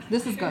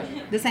This is good.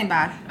 This ain't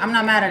bad. I'm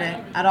not mad at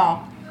it at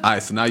all. All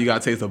right, so now you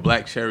got to taste the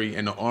black cherry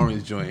and the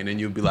orange joint, and then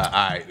you'll be like,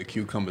 all right, the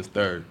cucumber's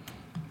third.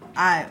 All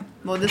right.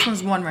 Well, this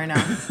one's one right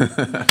now.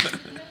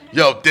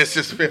 Yo, this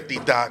is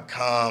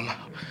 50.com.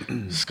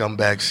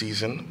 Scumbag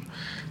season.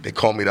 They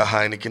call me the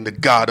Heineken, the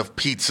god of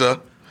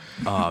pizza.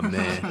 Oh,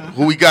 man.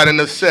 Who we got in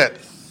the set?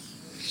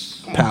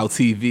 Pal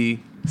TV,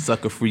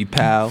 Sucker Free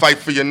Pal. Fight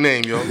for your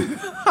name, yo.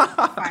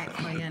 Fight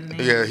for your name.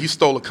 Yeah, he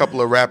stole a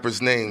couple of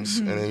rappers' names,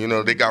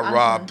 and they got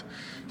robbed.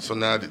 So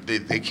now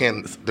they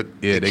can't.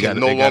 They got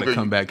to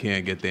come back here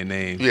and get their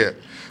name. Yeah,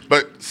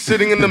 but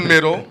sitting in the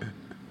middle,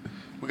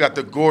 we got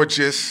the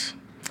gorgeous,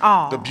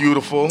 the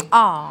beautiful.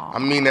 I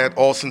mean that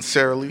all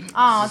sincerely.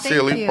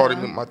 Thank you.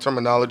 Pardon my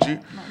terminology.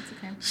 No, it's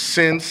okay.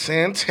 Sin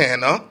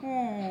Santana.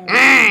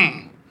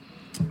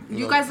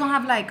 You guys don't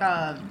have like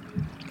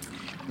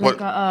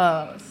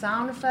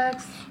sound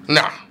effects?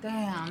 Nah.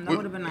 Damn, that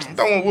would have been nice.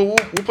 We'll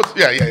put.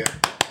 Yeah.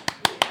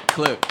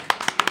 Clip.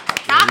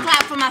 I'll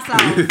clap for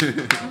myself.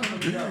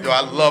 Yo,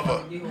 I love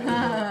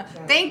her.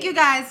 Thank you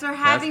guys for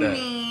having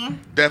me.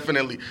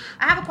 Definitely.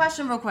 I have a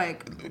question real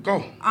quick. Go.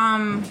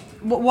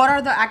 What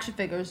are the action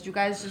figures? Do you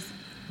guys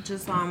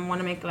just want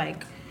to make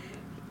like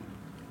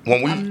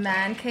a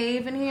man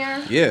cave in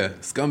here? Yeah,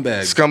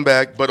 scumbag.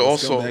 Scumbag, but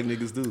also scumbag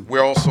niggas do.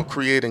 We're also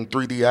creating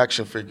 3D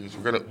action figures.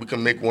 We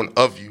can make one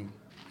of you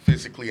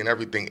physically and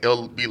everything.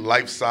 It'll be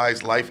life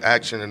size, life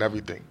action and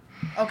everything.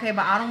 Okay,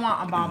 but I don't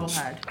want a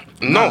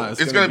bobblehead. No,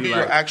 it's gonna be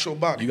your actual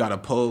body. You gotta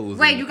pose.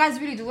 Wait, you guys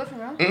really do it for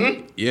real?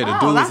 Mm-hmm. Yeah, the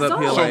dude is up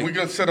here. So we're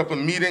gonna set up a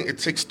meeting. It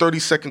takes 30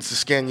 seconds to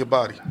scan your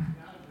body.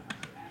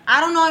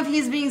 I don't know if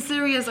he's being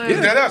serious or. Yeah,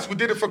 that's us. We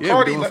did it for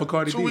Cardi, for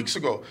Cardi 2 weeks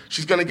ago.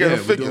 She's gonna get her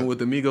figure. We're doing with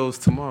the Migos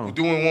tomorrow. We're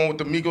doing one with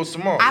the Migos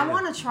tomorrow. I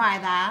want to try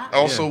that.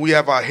 Also, we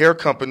have our hair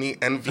company,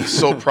 Envy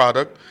Soap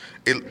Product.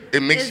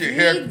 It makes your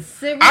hair.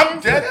 Serious? I'm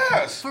dead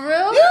ass. For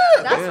real?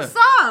 Yeah. That's what's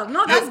up.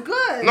 No, that's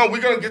good. No,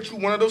 we're gonna get you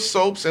one of those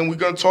soaps, and we're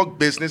gonna talk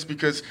business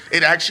because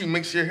it actually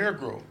makes your hair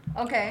grow.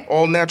 Okay.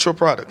 All natural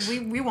products.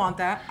 We want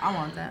that. I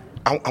want that.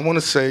 I want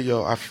to say,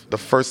 the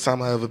first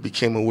time I ever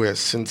became aware of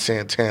Sin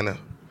Santana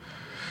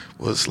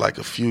was like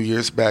a few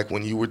years back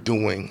when you were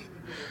doing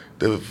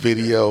the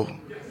video.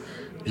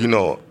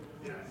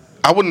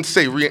 I wouldn't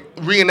say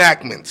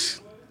reenactments.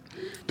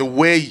 The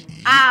way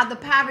the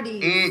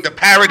parodies. The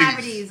parodies.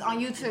 Parodies on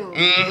YouTube.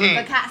 Mm-hmm.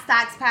 The Cat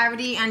Stacks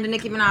parody and the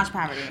Nicki Minaj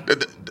parody.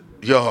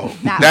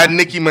 That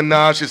Nicki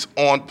Minaj is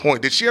on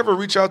point. Did she ever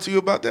reach out to you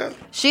about that?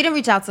 She didn't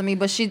reach out to me,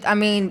 but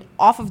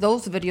off of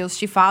those videos,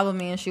 she followed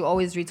me and she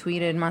always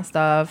retweeted my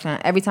stuff.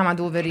 And every time I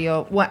do a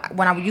video,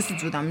 when I used to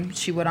do them,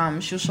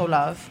 she'll show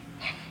love.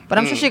 But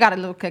I'm sure she got a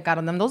little kick out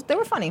of them. They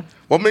were funny.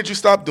 What made you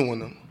stop doing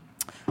them?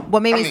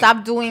 What made me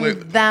stop doing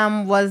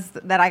them was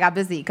that I got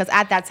busy. Because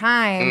at that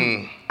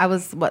time, I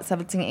was,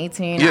 17,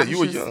 18? Yeah, you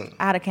were young.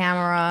 I had a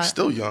camera.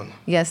 Still young.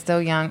 Yeah,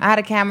 still young. I had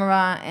a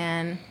camera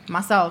and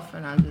myself,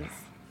 and I just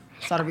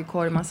started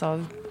recording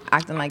myself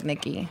acting like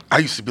Nicki. I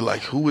used to be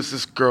like, who is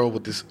this girl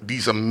with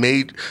these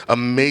amazing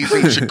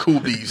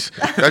chakubis?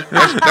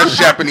 That's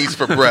Japanese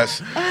for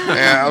breasts.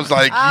 And I was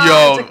like,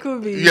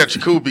 chakubis. Yeah,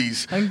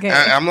 chakubis. Okay.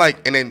 And I'm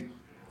like, and then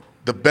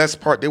the best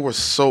part, they were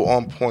so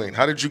on point.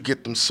 How did you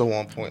get them so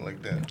on point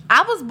like that?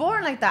 I was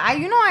born like that. I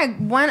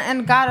went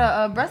and got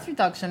a breast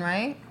reduction,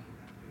 right?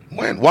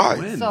 When?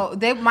 Why? So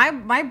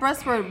my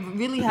breasts were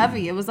really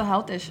heavy. It was a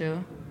health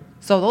issue.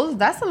 So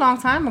that's a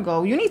long time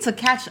ago. You need to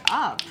catch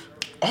up.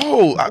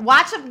 Oh,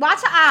 watch your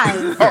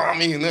eyes. I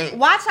mean,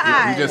 watch your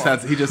eyes.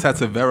 He just had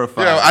to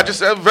verify. Yeah, I just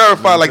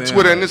verified like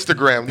Twitter and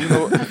Instagram.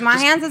 Because my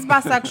hands is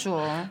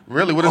bisexual.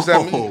 Really? What does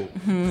that mean?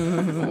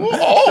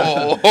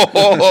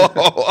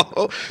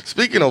 Oh.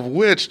 Speaking of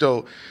which,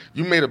 though,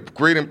 you made a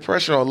great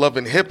impression on Love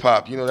and Hip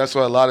Hop. That's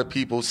why a lot of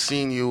people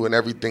seen you and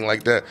everything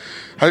like that.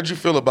 How did you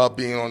feel about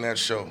being on that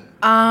show?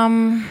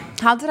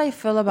 How did I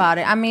feel about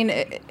it? I mean,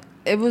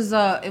 it was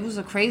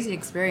a crazy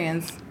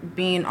experience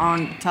being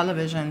on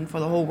television for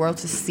the whole world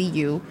to see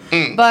you.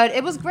 But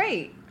it was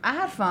great. I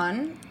had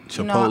fun.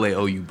 Chipotle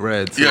owe you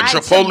bread. Yeah,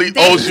 Chipotle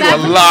owes you a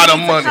lot of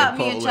money.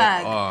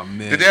 Oh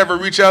man. Did they ever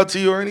reach out to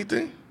you or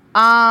anything?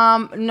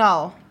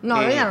 No, they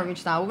never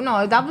reached out.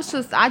 No, that was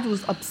just I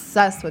was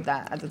obsessed with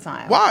that at the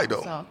time. Why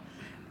though? So,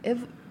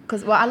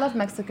 because I love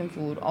Mexican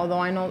food. Although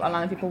I know a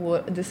lot of people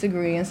would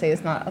disagree and say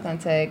it's not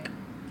authentic.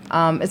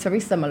 It's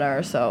very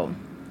similar. So.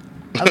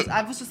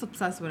 I was just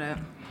obsessed with it.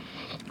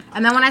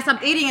 And then when I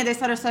stopped eating it, they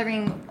started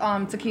serving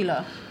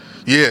tequila.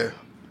 Yeah.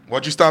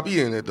 Why'd you stop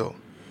eating it, though?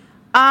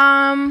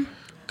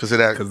 Because of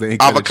that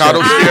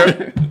avocado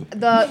scare?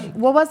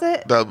 What was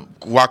it? The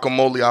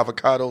guacamole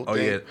avocado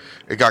thing. Yeah.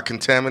 It got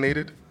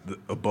contaminated? The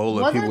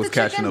Ebola. People was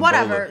catching Ebola.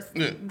 Whatever.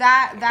 Yeah.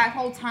 That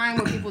whole time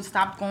when people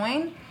stopped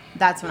going,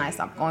 that's when I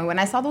stopped going. When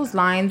I saw those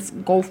lines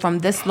go from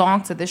this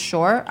long to this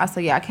short, I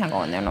said, I can't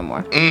go in there no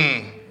more.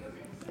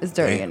 It's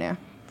dirty in there.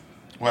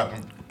 What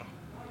happened?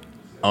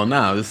 Oh,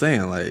 nah, I was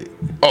saying, like...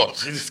 Oh,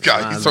 this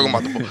guy, he's talking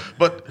about the...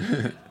 But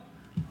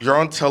you're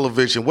on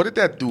television. What did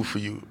that do for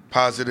you?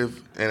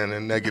 Positive and a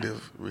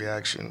negative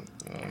reaction?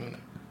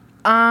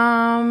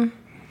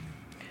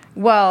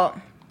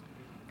 Well,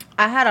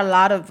 I had a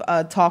lot of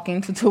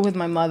talking to do with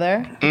my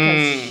mother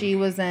because she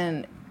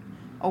wasn't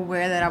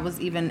aware that I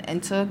was even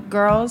into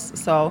girls.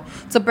 So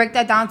to break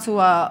that down to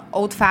a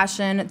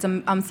old-fashioned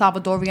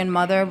Salvadorian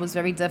mother was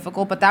very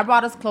difficult. But that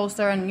brought us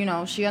closer,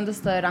 and she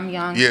understood. I'm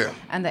young,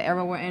 and the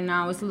era we're in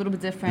now is a little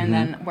bit different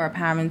than where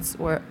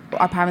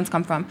our parents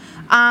come from.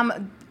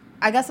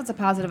 I guess it's a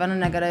positive and a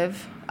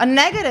negative. A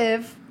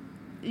negative.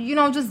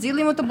 Just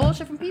dealing with the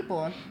bullshit from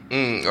people.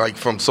 Like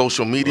from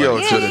social media or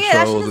to the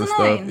trolls and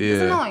stuff. Yeah.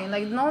 It's annoying.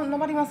 Like,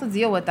 nobody wants to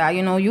deal with that.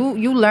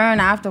 You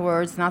learn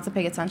afterwards not to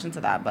pay attention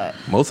to that. But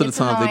most of the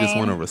time, they just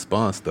want a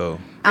response, though.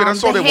 Yeah,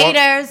 that's all they want.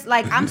 Haters,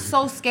 like, I'm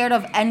so scared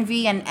of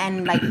envy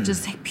and like,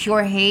 just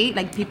pure hate.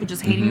 Like, people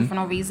just hating me for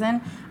no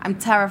reason. I'm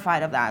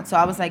terrified of that. So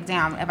I was like,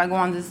 damn, if I go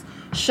on this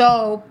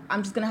show,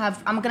 I'm gonna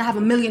have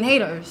a million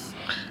haters.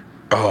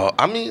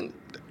 I mean,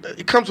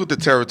 it comes with the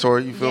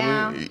territory. You feel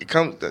me? It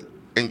comes...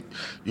 And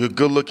you're a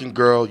good-looking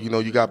girl,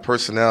 you got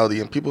personality,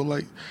 and people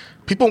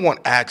want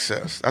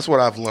access. That's what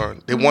I've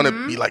learned. They want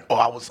to be like, oh,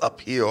 I was up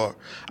here, or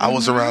I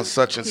was around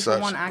such and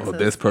people such. Or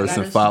this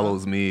person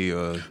follows me,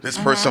 or this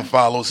person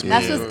follows me.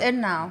 That's what's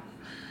in now.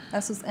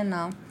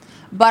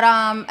 But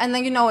and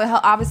then it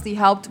obviously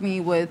helped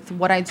me with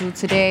what I do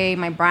today,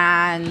 my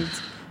brand,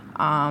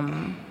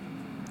 and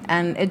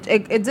it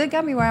did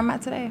get me where I'm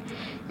at today.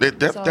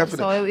 Definitely.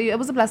 So it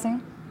was a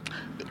blessing.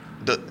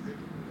 The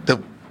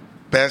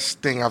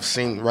best thing I've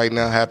seen right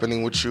now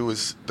happening with you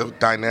is the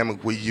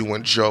dynamic with you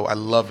and Joe. I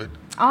love it.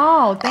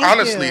 Oh, thank you.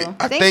 Honestly,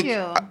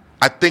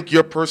 I think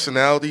your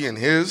personality and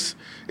his,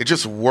 it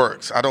just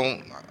works.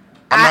 I'm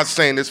not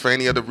saying this for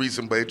any other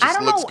reason, but it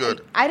just looks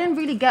good. I didn't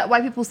really get why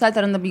people said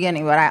that in the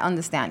beginning, but I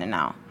understand it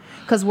now.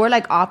 Because we're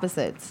like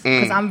opposites.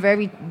 Because I'm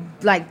very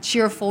like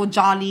cheerful,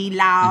 jolly,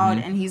 loud,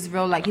 and he's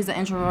real like he's an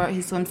introvert.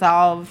 He's to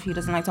himself. He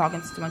doesn't like talking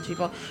to too much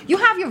people. You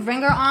have your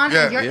ringer on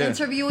and you're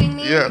interviewing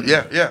me.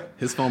 Yeah.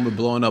 His phone been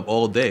blowing up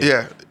all day.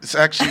 Yeah, it's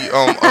actually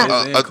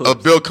a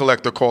bill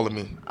collector calling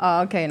me.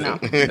 Oh, okay, no.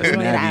 You don't need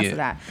to answer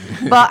that.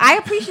 But I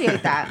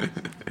appreciate that.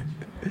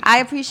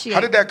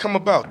 How did that come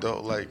about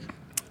though? Like,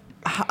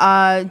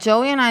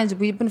 Joey and I,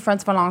 we've been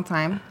friends for a long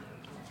time,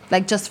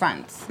 like just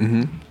friends.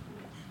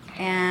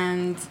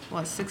 And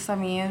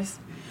 6-7 years,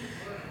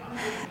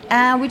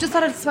 and we just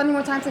started spending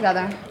more time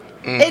together.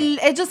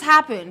 It just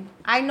happened.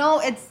 I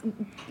know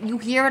you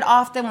hear it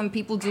often when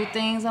people do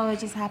things. Oh, it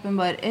just happened,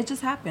 but it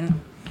just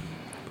happened,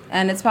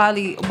 and it's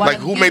probably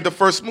who made the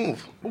first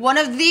move? One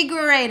of the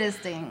greatest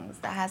things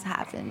that has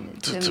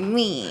happened to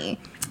me.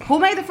 Who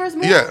made the first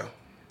move? Yeah.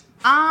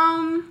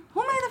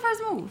 Who made the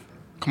first move?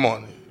 Come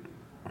on.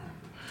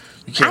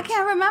 I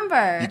can't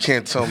remember. You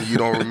can't tell me you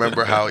don't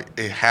remember how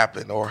it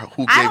happened or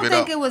who gave it up. I don't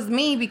think it was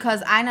me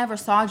because I never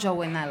saw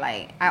Joe in that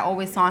light. I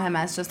always saw him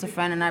as just a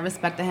friend, and I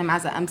respected him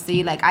as an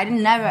MC. Like, I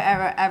never,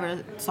 ever,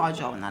 ever saw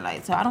Joe in that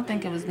light. So I don't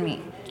think it was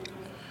me.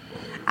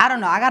 I don't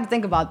know. I got to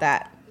think about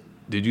that.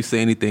 Did you say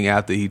anything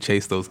after he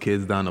chased those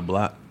kids down the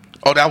block?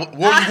 Oh,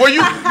 were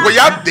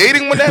y'all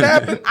dating when that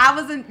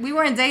happened? We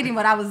weren't dating,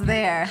 but I was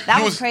there.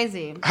 That was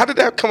crazy. How did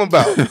that come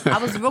about? I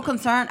was real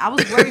concerned. I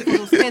was worried for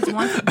those kids.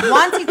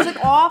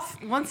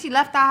 Once he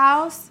left the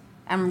house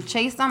and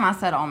chased them, I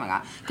said, oh my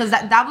God. Because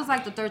that was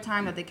like the third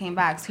time that they came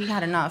back, so he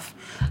had enough.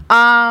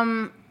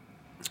 I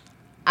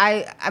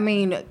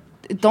mean,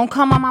 don't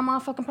come on my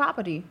motherfucking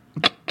property.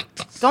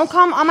 Don't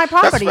come on my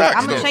property.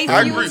 I'm going to chase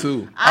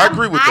you. I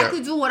agree with that. I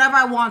could do whatever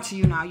I want to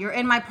you now. You're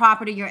in my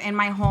property. You're in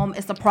my home.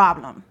 It's a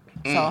problem.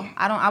 So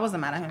I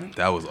wasn't mad at him.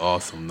 That was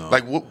awesome, though.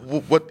 Like,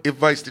 what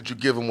advice did you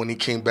give him when he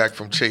came back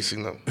from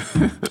chasing them?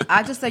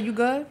 I just said, you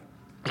good?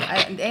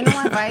 Ain't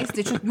no advice.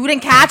 You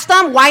didn't catch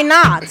them? Why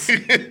not?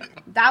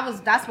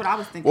 That's what I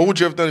was thinking. What would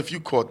you have done if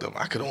you caught them?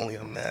 I could only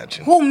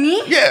imagine. Who,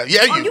 me? Yeah.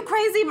 Are you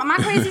crazy? Am I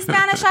crazy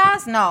Spanish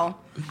ass? No.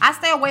 I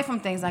stay away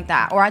from things like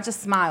that, or I just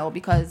smile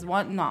because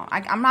I'm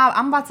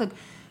about to.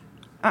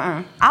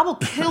 I will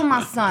kill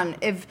my son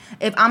if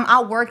I'm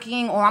out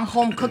working or I'm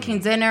home cooking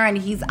dinner and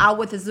he's out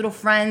with his little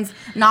friends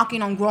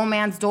knocking on grown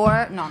man's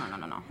door. No.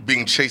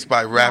 Being chased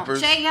by rappers.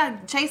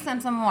 Chase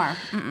him some more.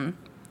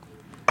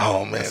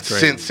 Oh, man.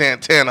 Cyn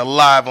Santana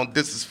live on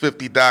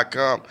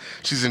thisis50.com.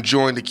 She's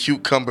enjoying the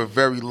cucumber.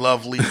 Very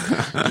lovely.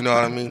 You know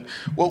what I mean?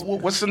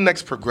 What's the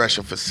next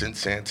progression for Cyn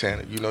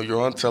Santana? You know,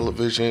 you're on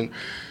television.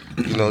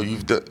 You know,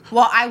 you've done...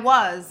 Well, I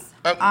was.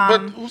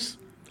 But who's...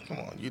 Come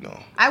on, you know.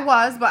 I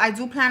was, but I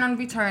do plan on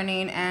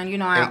returning. And, you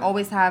know, I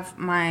always have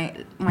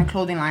my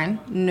clothing line,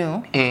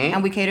 new.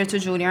 And we cater to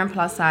junior and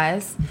plus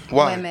size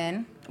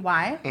women.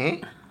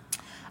 Why?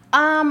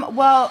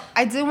 Well,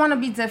 I did want to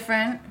be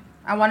different.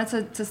 I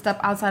wanted to step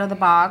outside of the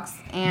box,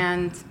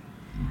 and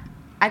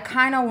I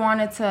kind of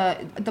wanted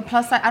to, the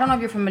plus size, I don't know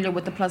if you're familiar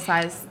with the plus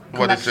size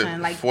collection. What is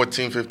it, like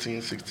 14,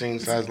 15, 16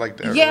 size like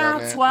that?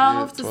 Yeah,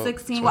 12 to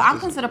 16. Well, I'm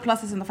considered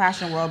pluses in the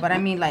fashion world, but I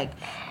mean, like,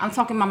 I'm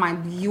talking about my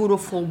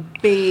beautiful,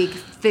 big,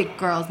 thick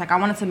girls. Like, I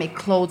wanted to make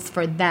clothes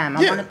for them.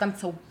 I wanted them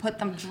to put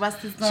them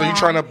dresses on. So you're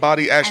trying to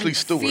body Ashley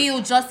Stewart.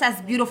 Feel just as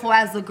beautiful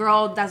as the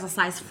girl that's a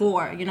size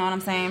 4. You know what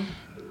I'm saying?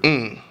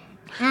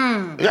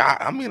 Yeah,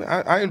 I mean,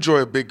 I enjoy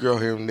a big girl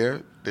here and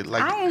there.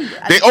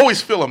 They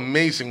always feel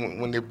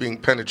amazing when they're being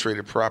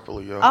penetrated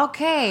properly, yo.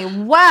 Okay,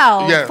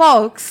 well,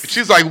 folks.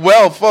 She's like,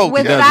 well, folks.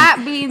 With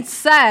that being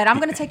said, I'm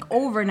gonna take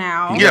over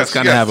now. Yes,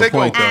 kind of have a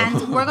point though.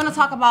 And we're gonna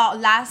talk about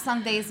last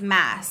Sunday's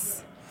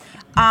mass.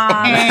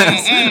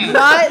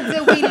 What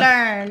did we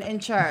learn in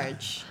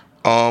church?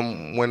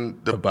 When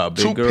the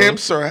two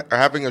pimps are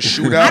having a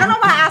shootout. I don't know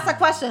why I asked that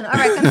question. All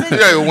right, continue.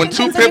 Yeah, when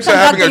two pimps are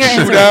having a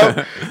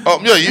shootout.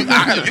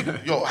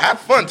 Yo, have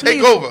fun.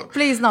 Take over.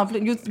 Please, no.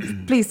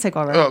 Please take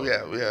over. Oh,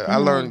 yeah. I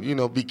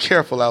learned, be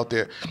careful out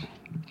there.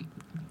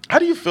 How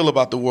do you feel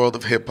about the world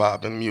of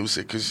hip-hop and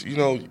music? Because,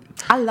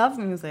 I love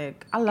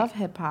music. I love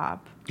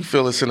hip-hop. You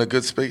feel it's in a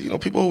good space?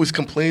 People always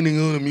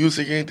complaining, the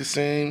music ain't the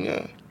same.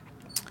 Yeah.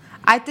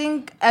 I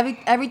think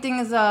everything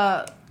is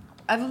a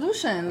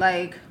evolution.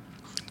 Like,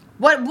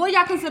 what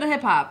y'all consider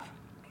hip hop?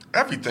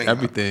 Everything. Yeah.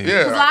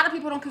 Because a lot of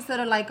people don't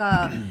consider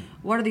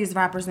what are these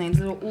rappers' names?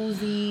 Lil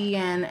Uzi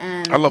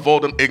and. I love all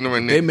them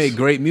ignorant niggas. They make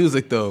great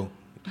music though.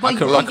 But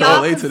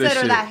y'all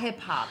consider that hip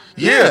hop.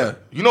 Yeah.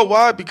 You know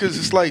why? Because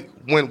it's like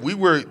when we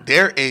were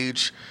their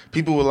age,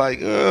 people were like,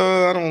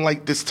 I don't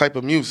like this type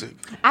of music.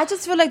 I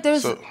just feel like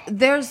there's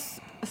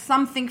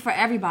something for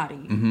everybody.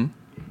 Mm-hmm.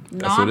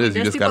 That's what it is.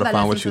 You just gotta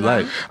find what you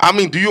like. I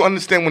mean, do you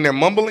understand when they're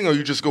mumbling, or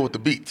you just go with the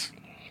beats?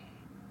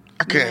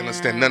 I can't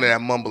understand none of that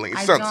mumbling.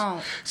 I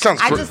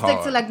just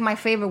stick to my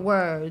favorite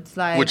words,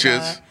 which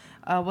is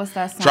what's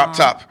that song? Drop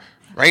top,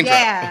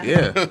 raindrop.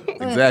 Yeah,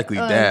 exactly.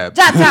 Dab.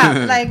 Drop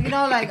top.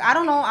 I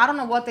don't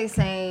know what they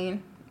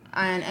saying,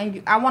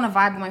 and I want to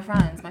vibe with my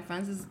friends. My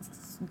friends is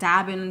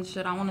dabbing and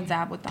shit. I want to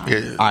dab with them.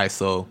 Yeah. All right,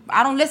 so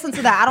I don't listen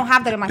to that. I don't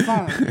have that in my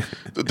phone.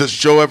 Does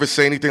Joe ever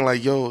say anything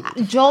like, "Yo"?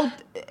 Joe,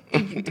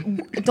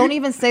 don't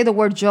even say the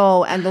word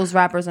Joe and those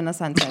rappers in a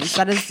sentence.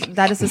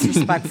 That is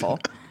disrespectful.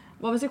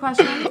 What was your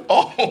question?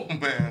 Oh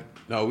man.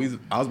 No,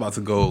 I was about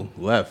to go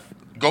left.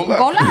 Go left.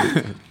 Go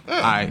left.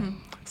 All right.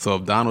 So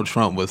if Donald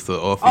Trump was to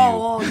offer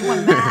you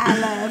went mad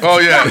left. Oh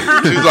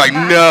yeah. She's like,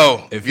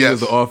 no. If he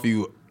was to offer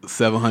you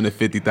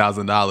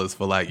 $750,000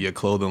 for your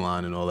clothing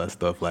line and all that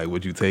stuff,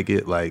 would you take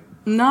it?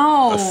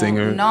 No. A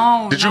singer?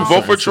 No. Did you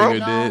vote for Trump?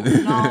 No.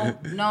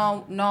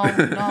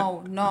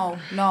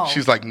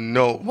 She's like,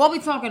 no. What we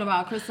talking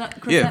about, Chris?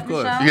 Yeah, of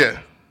course. Michelle? Yeah.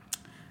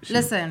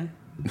 Listen,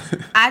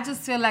 I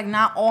just feel like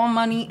not all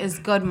money is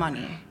good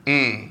money.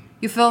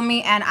 You feel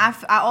me? And I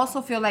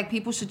also feel like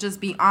people should just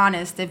be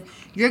honest.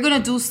 If you're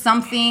gonna do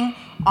something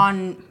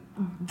on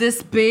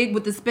this big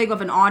with this big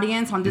of an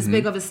audience on this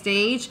big of a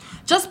stage,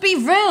 just be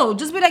real.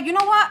 Just be like, you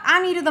know what?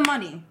 I needed the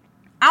money.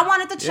 I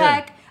wanted the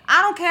check. Yeah.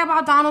 I don't care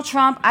about Donald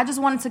Trump. I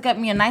just wanted to get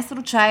me a nice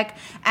little check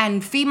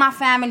and feed my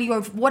family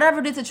or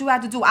whatever it is that you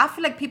had to do. I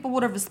feel like people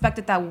would have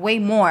respected that way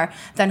more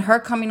than her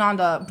coming on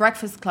the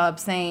Breakfast Club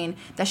saying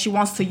that she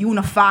wants to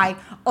unify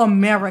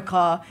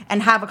America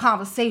and have a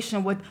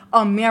conversation with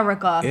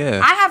America. Yeah.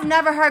 I have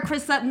never heard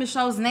Chrisette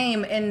Michelle's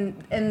name in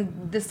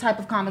this type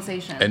of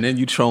conversation. And then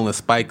you trolling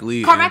Spike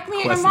Lee. Correct me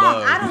if I'm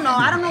wrong. I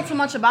don't know too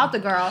much about the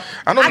girl.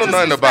 I don't know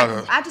nothing about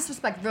her. I just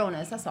respect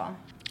realness. That's all.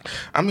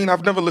 I mean,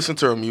 I've never listened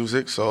to her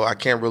music, so I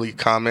can't really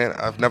comment.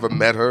 I've never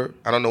met her.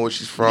 I don't know where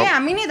she's from. Yeah,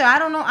 me neither. I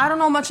don't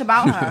know much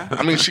about her.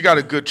 I mean, she got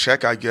a good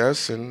check, I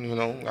guess, and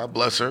God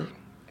bless her.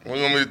 What do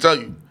you want me to tell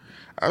you?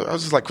 I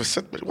was just like,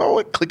 why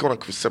would I click on a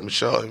Chrisette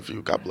Michelle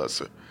interview? God bless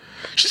her.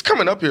 She's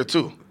coming up here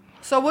too.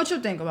 So what you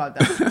think about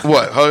that?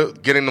 What? Her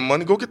getting the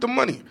money? Go get the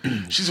money.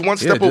 She's one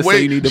step away.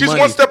 Say you need the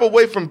money. One step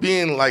away from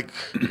being made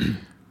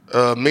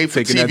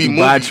for taking TV that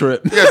Dubai movie.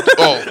 trip. Yeah.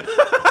 Oh.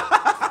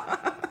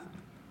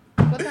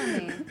 What that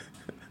mean?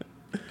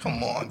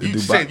 Come on.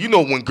 You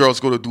know when girls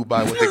go to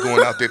Dubai, what they're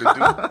going out there to do.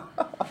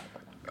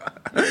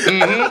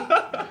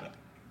 Mm-hmm.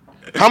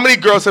 How many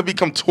girls have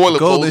become toilet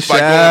bowls by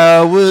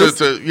going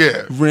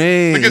to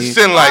rain. Niggas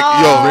send the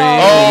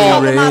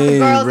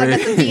girls that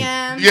get the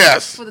DM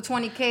yes. for the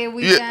 20K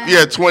weekend.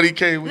 Yeah, 20K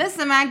weekend.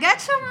 Listen, man,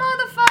 get your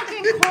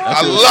motherfucking call.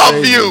 I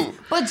love you.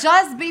 But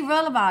just be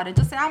real about it.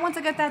 Just say, I went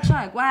to get that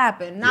check. What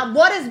happened? Now,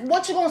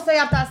 what you gonna say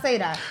after I say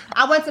that?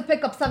 I went to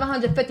pick up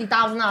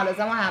 $750,000. And what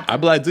happened?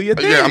 I'd be like, do your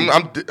thing.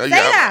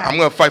 Yeah, I'm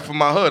gonna fight for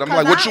my hood. I'm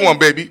like, what you want,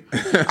 baby?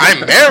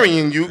 I'm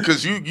marrying you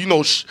because you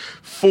know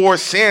 4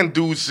 sand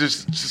dudes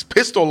just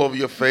pissed all over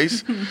your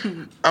face.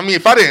 I mean,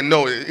 if I didn't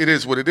know, it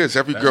is what it is.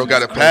 Every girl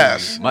got a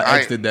pass. My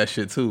ex did that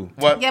shit too.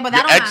 What? Yeah, but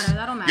that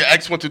don't matter. Your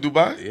ex went to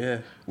Dubai? Yeah.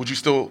 Would you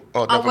still?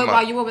 Oh, wait,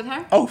 while you were with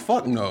her? Oh,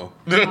 fuck no.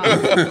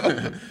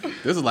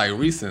 This is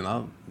recent.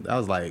 I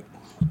was like,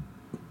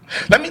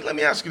 let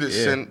me ask you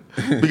this, and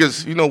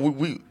because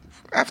we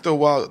after a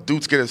while,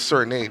 dudes get a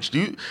certain age.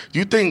 Do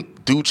you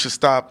think dudes should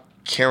stop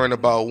caring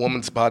about a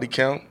woman's body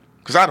count?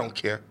 Because I don't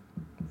care.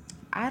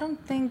 I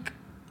don't think.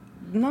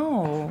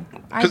 No,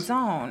 I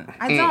don't.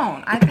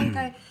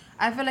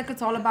 I feel like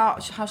it's all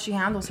about how she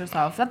handles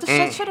herself. That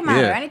shit shouldn't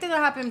matter. Yeah. Anything that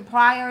happened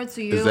prior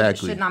to you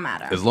should not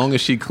matter. As long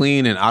as she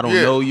clean and I don't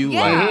know you,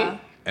 and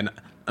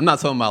I'm not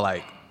talking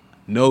about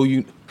know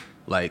you,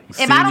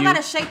 if I don't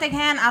gotta shake their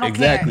hand, I don't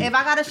care. If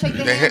I gotta shake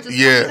their hand, just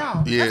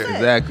let me know.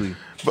 Exactly.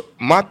 But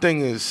my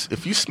thing is,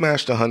 if you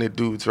smashed 100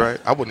 dudes, right,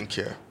 I wouldn't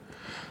care.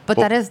 But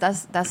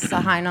that's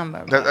a high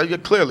number. Yeah,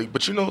 clearly,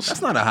 but you know,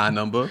 That's not a high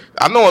number.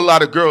 I know a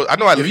lot of girls. I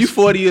know at If you least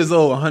 40 years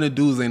old, 100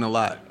 dudes ain't a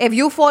lot. If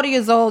you 40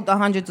 years old,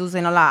 100 dudes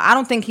ain't a lot. I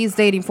don't think he's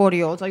dating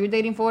 40-year-olds. Are you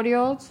dating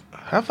 40-year-olds?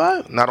 have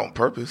I not on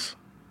purpose.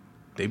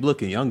 They be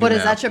looking younger But now.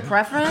 is that your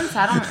preference?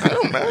 I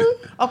don't Man.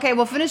 Okay,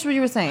 well, finish what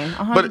you were saying.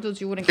 100 dudes,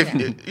 you wouldn't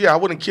care. Yeah, I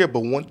wouldn't care. But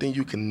one thing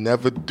you can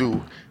never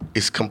do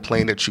is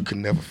complain that you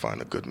can never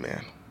find a good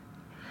man.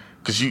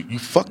 Because you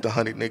fucked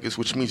 100 niggas,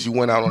 which means you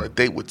went out on a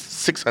date with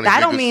 600 niggas. I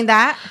don't mean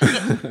that.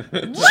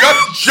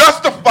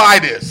 Justify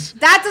this.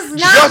 That does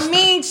not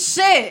mean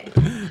shit.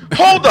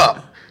 Hold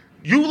up.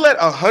 You let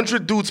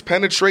 100 dudes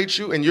penetrate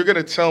you, and you're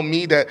gonna tell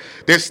me that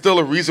there's still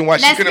a reason why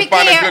she couldn't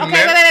find a good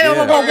man?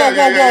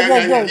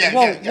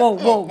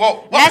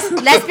 Whoa.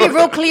 Let's be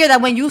real clear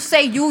that when you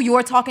say you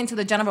are talking to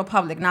the general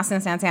public, not Sin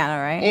Santana,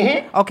 right?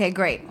 Mm-hmm. Okay,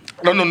 great.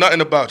 I don't know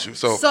nothing about you,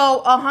 so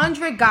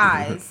 100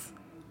 guys.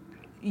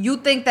 You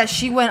think that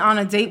she went on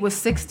a date with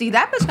 60?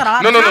 That bitch got a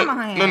lot of time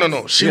behind her.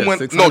 No. She Yeah, went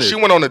 600. she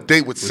went on a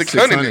date with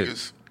 600 600.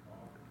 niggas.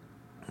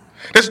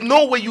 There's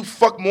no way you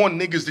fuck more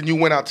niggas than you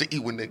went out to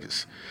eat with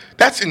niggas.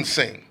 That's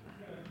insane.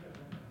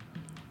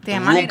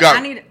 Damn, I wish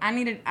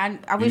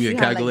You you need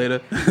a had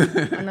calculator?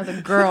 like another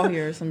girl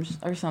here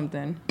or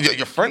something.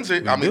 Your friends, I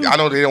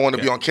know they don't want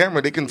to be on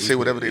camera. They can say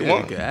whatever they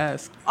want. You can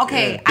ask.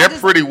 Okay, They're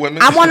pretty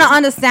women. I want to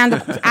understand.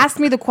 Ask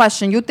me the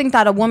question. You think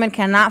that a woman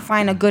cannot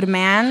find a good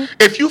man?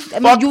 If you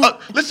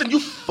listen,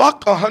 you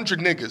fucked 100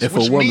 niggas, If a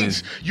which woman,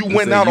 means you let's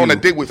went say out on a you.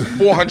 date with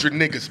 400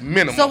 niggas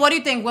minimum. So what do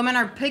you think? Women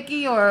are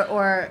picky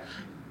or?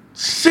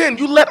 Sin,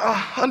 you let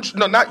 100.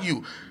 No, not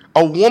you.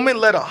 A woman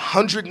let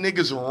 100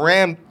 niggas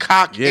ram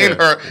cock in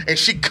her, and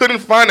she couldn't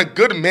find a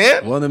good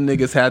man. One of them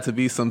niggas had to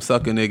be some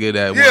sucker nigga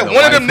that Yeah, wanna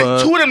one of them,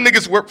 wife her, two of them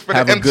niggas work for the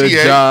have MTA. a good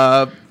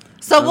job.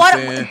 So know what?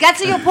 what I'm saying? Get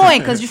to your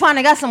point, because you're trying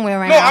to get somewhere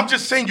right No, now. I'm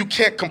just saying you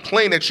can't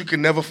complain that you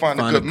can never find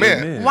a good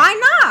man. Why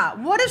not?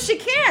 What if she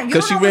can?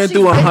 Because she ran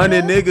through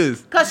 100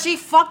 niggas. Because she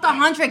fucked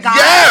 100 guys.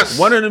 Yes.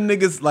 One of them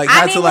niggas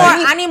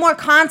I need more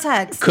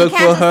context. cook you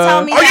can't for just her.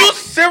 Tell me Are that. you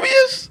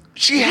serious?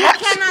 She You had.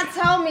 cannot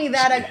tell me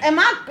that. Am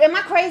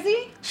I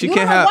crazy? She you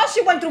can't don't know have- what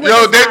she went through with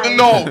Yo, this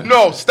guy.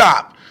 no,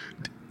 stop.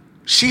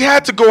 She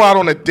had to go out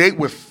on a date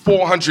with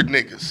 400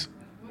 niggas.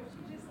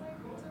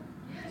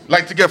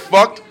 Like to get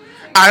fucked?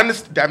 I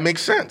understand. That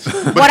makes sense.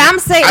 But What I'm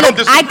saying,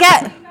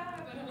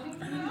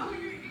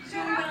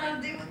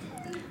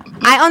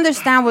 I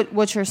understand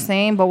what you're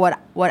saying, but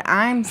what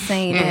I'm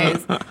saying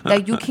is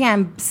that you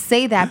can't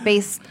say that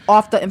based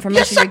off the information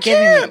Yes, you're I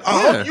giving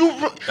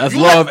can. me. That's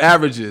law of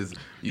averages.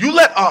 You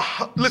let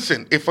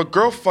listen. If a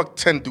girl fucked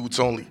 10 dudes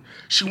only,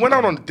 she went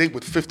out on a date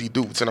with 50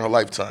 dudes in her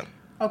lifetime.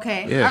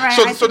 Okay, Yeah. all right,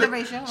 I see the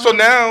ratio. So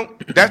now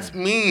that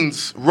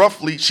means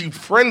roughly she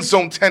friend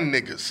zoned 10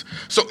 niggas.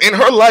 So in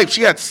her life,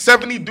 she had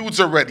 70 dudes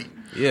already.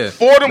 Yeah.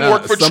 4 of them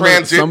work for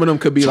transit. Some of them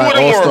could be 2 like of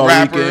them were All-Star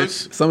rappers.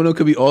 Weekend. Some of them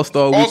could be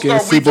All-Star All-Star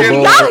Weekend, Super Weekend.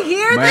 Bowl, Y'all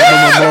hear Miami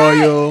that?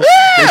 Memorial.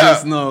 They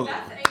just know.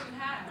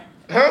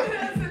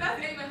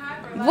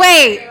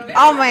 Wait,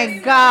 oh my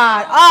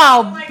God,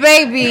 oh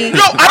baby, Yo,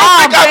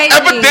 I don't think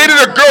I've ever dated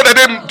a girl that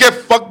didn't get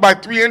fucked by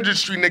 3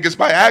 industry niggas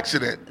by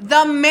accident.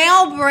 The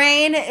male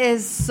brain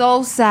is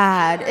so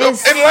sad.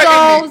 It's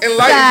Enlighten me,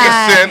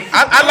 sad. Sin.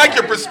 I like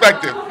your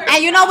perspective.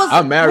 And you know what's?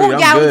 I'm married, who- I'm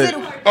yeah, who good.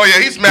 did- Oh yeah,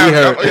 he's married.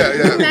 heard.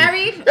 Yeah.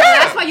 Married?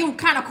 That's why you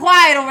kind of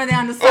quiet over there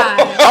on the side.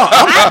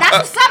 That's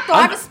what's up, though.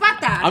 I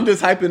respect that. I'm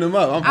just hyping him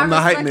up. I'm the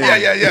hype respect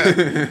man.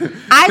 that. Yeah.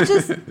 I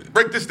just,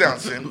 Break this down,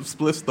 Sin.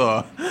 Split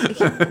star.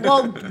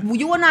 well,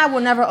 you and I will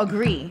never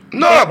agree.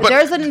 No, but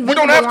there's an we invisible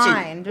don't have to.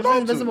 line. There's an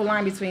invisible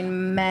line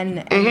between men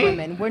and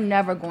women. We're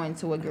never going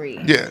to agree.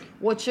 Yeah.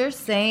 What you're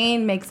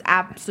saying makes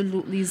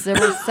absolutely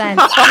zero sense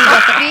to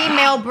the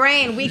female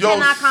brain. We Yo,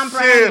 cannot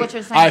comprehend Sin. what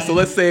you're saying. All right, so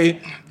let's say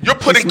You're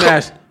putting you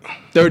smashed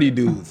 30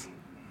 dudes.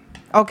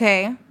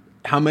 Okay.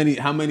 How many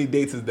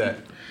dates is that?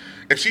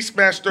 If she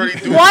smashed 30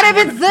 dudes. What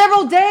if it's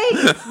 0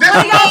 days? What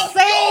are y'all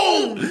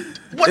saying?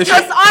 What These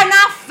are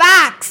not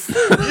facts.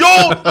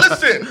 Yo,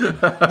 listen.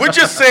 We're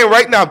just saying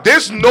right now,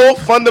 there's no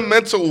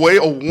fundamental way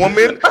a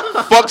woman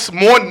fucks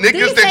more niggas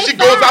These than ain't she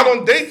goes out facts.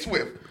 on dates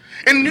with.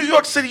 In New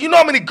York City, you know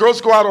how many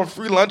girls go out on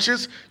free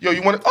lunches? Yo,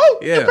 you want to? Oh,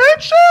 Yeah. yeah.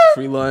 Sure.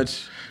 Free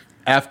lunch,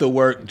 after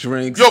work,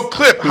 drinks. Yo,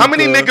 Clip, how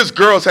many hookah. niggas,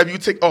 girls have you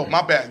taken? Oh,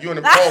 my bad. You in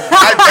the oh,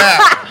 my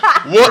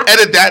bad. We'll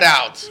edit that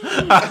out.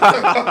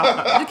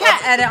 You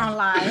can't edit on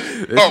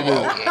live. Oh,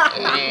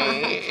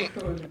 well.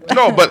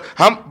 No, but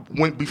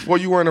before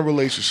you were in a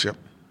relationship,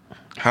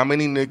 how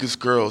many niggas,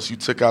 girls you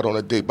took out on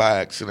a date by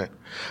accident,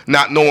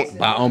 not knowing?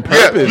 On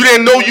Yeah, purpose. you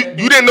didn't know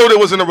you didn't know there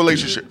was in a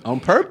relationship. On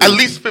purpose. At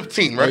least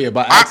 15, right? Oh, yeah,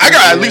 by I got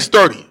accident, at yeah. least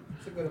 30.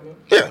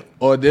 Yeah.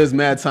 Or there's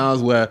mad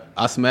times where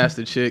I smashed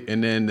a chick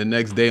and then the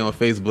next day on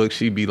Facebook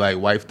she be like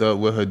wifed up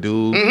with her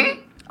dude. Mm-hmm.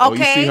 Or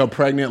you Okay. see her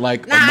pregnant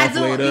like Nah, a I month do.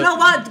 later. You know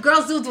what?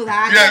 Girls do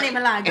that. I Yeah. can't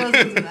even lie. Girls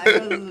do that.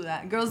 Girls do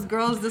that.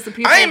 Girls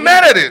disappear. I ain't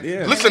mad at it.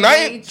 Yeah. Listen,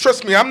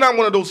 trust me, I'm not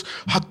one of those,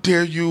 how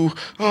dare you?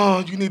 Oh,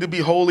 you need to be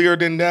holier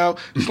than thou.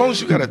 As long as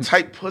you got a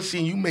tight pussy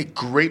and you make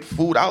great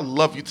food, I'll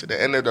love you to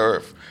the end of the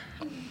earth.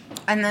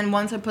 And then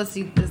once her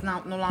pussy is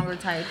no longer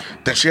tight,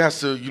 then she has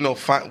to,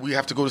 we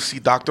have to go to see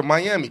Dr.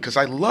 Miami because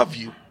I love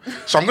you.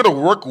 So I'm gonna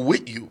work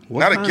with you,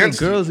 not against you. What kind of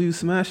girls are you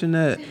smashing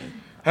that?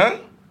 Huh?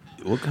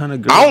 What kind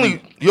of girls?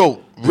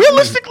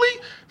 Realistically,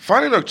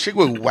 finding a chick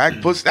with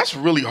whack pussy, that's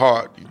really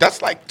hard.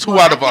 That's like 2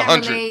 out of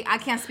 100. I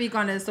can't speak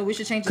on this, so we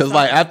should change. Because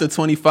like after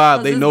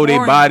 25, they know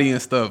their body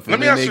and stuff. Let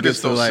me ask you this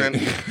though, Sandy.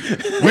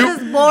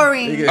 This is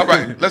boring. All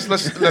right, let's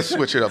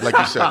switch it up, like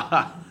you said.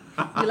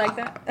 You like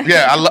that?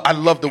 Yeah, I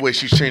love the way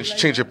she's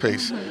changed her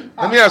pace.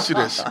 Let me ask you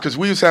this, because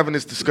we was having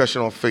this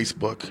discussion on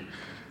Facebook.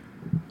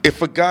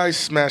 If a guy's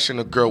smashing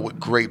a girl with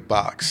great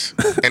box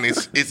and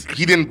it's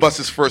he didn't bust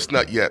his first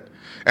nut yet,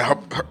 and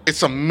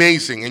it's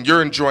amazing, and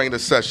you're enjoying the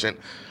session,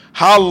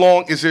 how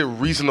long is it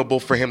reasonable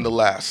for him to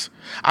last?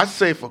 I'd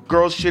say if a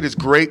girl's shit is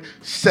great,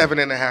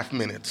 7.5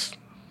 minutes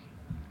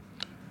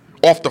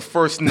off the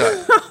first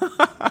nut.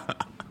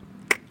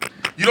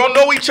 You don't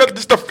know each other.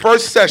 This is the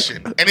first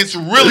session, and it's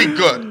really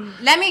good.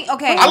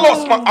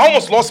 I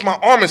almost lost my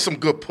arm in some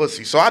good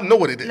pussy, so I know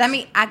what it is.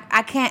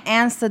 I can't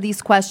answer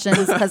these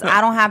questions because I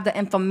don't have the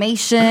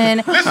information.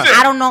 Listen,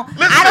 I don't know.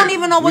 I don't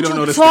even know what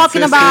you're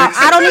talking about.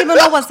 I don't even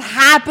know what's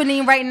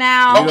happening right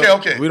now.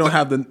 Okay. We don't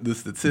have the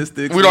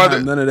statistics. We don't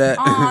have none of that.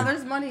 Oh,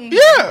 there's money.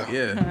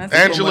 Yeah.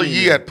 Angela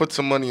Yee had put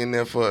some money in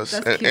there for us.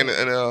 That's cute.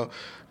 And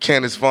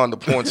Candace Vaughn, the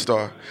porn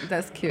star.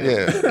 That's cute.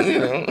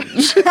 Yeah,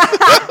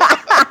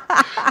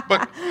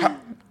 But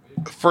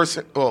first,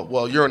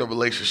 you're in a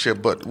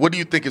relationship, but what do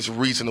you think is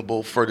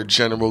reasonable for the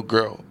general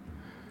girl?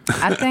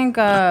 I think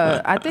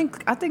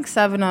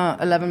 7 or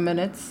 11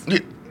 minutes. Yeah,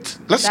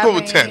 let's go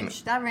with 10.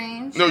 That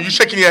range. No, you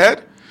shaking your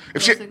head? You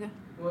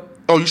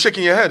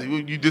shaking your head?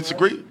 You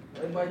disagree?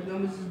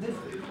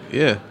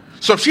 Yeah.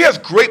 So if she has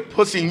great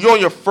pussy and you're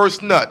on your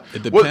first nut,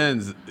 it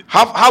depends.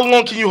 How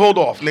long can you hold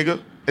off,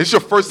 nigga? It's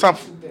your first time.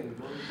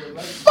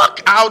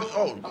 Fuck out.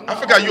 Oh, I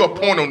forgot you're a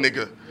porno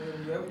nigga.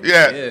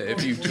 Yeah.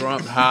 If you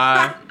drunk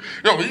high,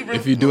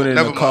 if you're doing it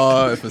in the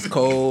car, if it's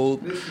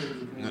cold. You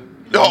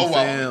know what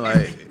I'm saying?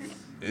 Like,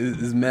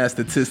 it's mad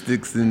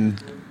statistics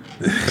and.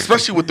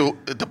 Especially with the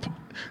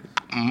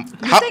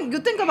you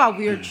think about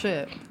weird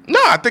shit. No,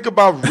 I think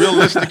about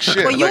realistic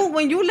shit.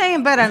 When you lay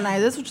in bed at night,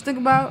 that's what you think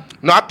about?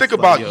 No, I think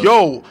about,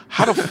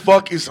 how the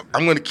fuck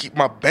I'm going to keep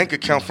my bank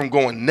account from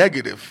going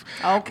negative?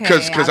 Okay,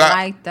 I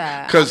like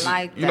that. Because,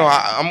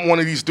 I'm one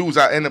of these dudes,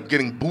 I end up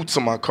getting boots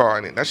on my car,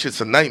 and that shit's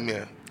a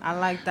nightmare. I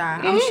like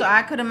that. I'm sure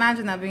I could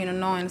imagine that being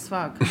annoying as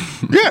fuck.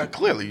 Yeah,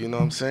 clearly, you know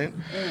what I'm saying?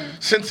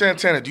 Since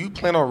Santana, do you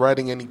plan on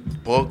writing any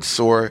books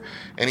or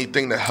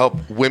anything to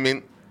help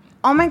women?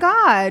 Oh my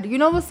God. You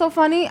know what's so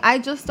funny? I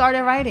just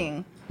started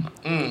writing.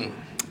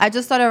 I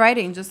just started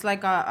writing, just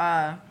like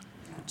freestyling,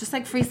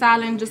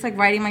 just like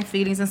writing my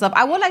feelings and stuff.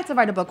 I would like to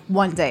write a book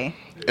one day.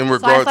 In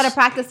regards, so I started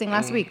practicing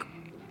last week.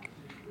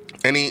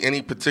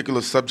 Any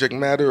particular subject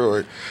matter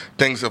or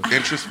things of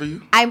interest for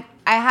you? I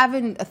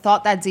haven't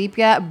thought that deep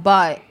yet,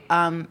 but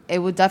it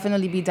would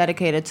definitely be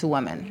dedicated to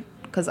women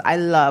because I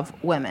love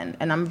women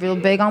and I'm real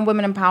big on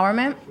women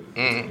empowerment.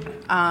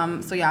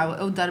 So yeah,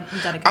 it would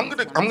be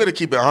dedicated. I'm gonna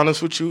keep it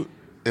honest with you.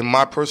 In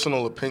my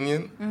personal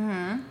opinion,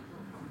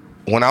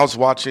 when I was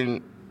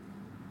watching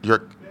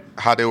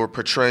how they were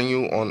portraying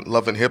you on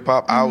Love and Hip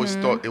Hop, I always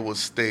thought it was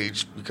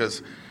staged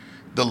because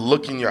the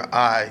look in your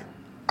eye.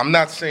 I'm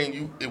not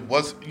saying it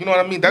was. You know what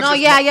I mean? That's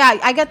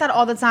I get that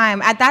all the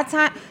time. At that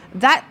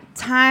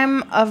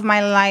time of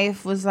my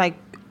life was like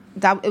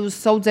that. It was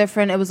so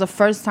different. It was the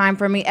first time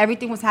for me.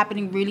 Everything was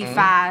happening really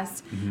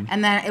fast,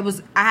 and then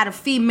I had a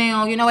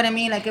female. You know what I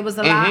mean? Like it was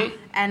a lot.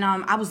 And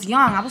I was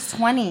young. I was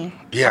 20.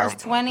 Yeah, I was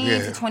 20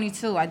 to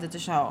 22. I did the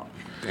show.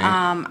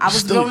 I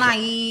was real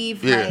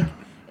naive. Yeah. Like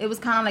it was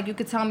kind of like you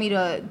could tell me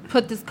to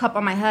put this cup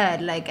on my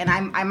head, like, and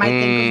I might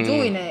think of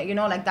doing it. You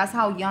know, like that's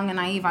how young and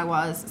naive I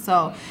was.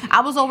 So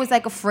I was always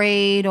like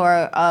afraid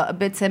or a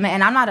bit timid,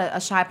 and I'm not a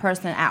shy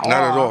person at all.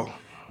 Not at all.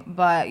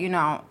 But it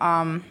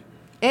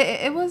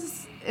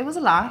was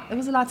a lot. It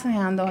was a lot to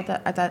handle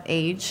at that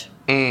age.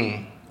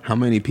 How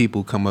many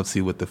people come up to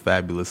you with the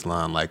fabulous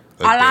line? Like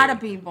a lot of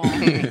people.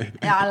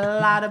 Yeah,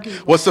 a lot of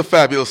people. What's the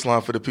fabulous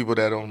line for the people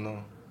that don't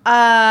know?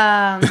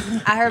 I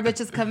heard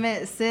bitches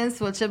commit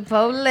sins with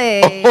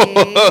Chipotle.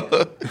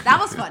 That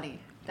was funny.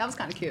 That was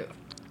kind of cute.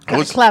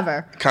 Kind of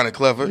clever. Kind of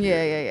clever.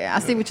 Yeah. I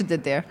see what you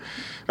did there.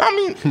 I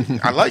mean,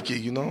 I like it.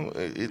 You know,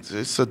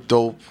 it's a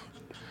dope.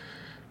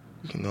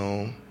 You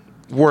know,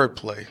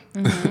 wordplay.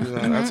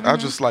 I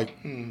just like.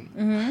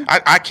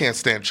 I can't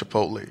stand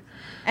Chipotle.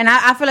 And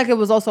I feel like it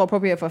was also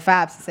appropriate for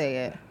Fab to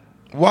say it.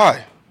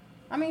 Why?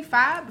 I mean,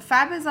 Fab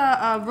is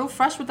a real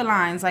fresh with the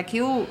lines. Like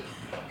he'll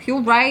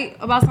write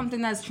about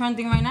something that's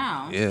trending right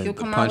now. Yeah, he'll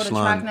come out with a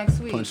track next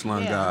week.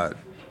 Punchline God.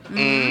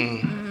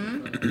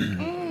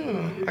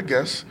 I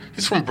guess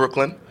he's from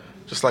Brooklyn,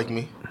 just like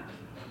me.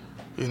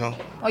 You know.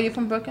 Oh, you're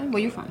from Brooklyn?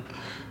 Where you from?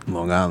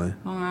 Long Island.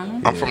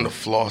 I'm from the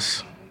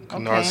Floss,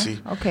 Canarsie.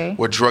 Okay.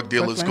 Where drug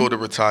dealers go to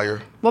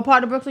retire. What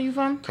part of Brooklyn you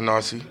from?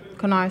 Canarsie.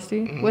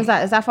 Where's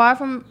that? Is that far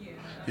from?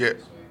 Yeah.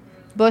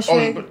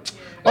 Bushwick.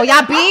 Oh,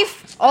 y'all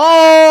beef?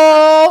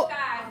 Oh.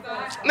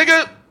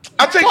 Nigga,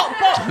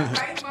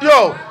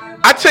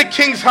 I take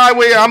Kings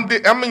Highway.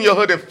 I'm in your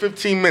hood in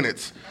 15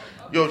 minutes.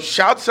 Yo,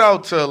 shouts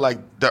out to like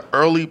the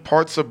early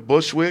parts of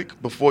Bushwick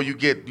before you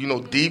get,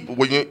 deep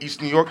when you're in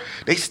East New York.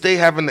 They stay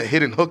having the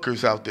hidden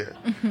hookers out there.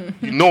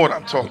 You know what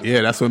I'm talking about.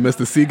 Yeah, that's when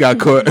Mr. C got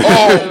caught.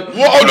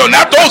 Oh no,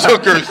 not those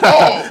hookers.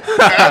 Oh,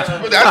 that's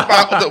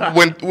about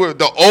when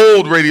the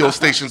old radio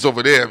stations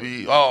over there.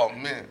 Oh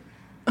man,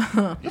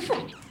 you're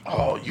from.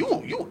 Oh,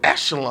 you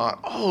echelon.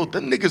 Oh,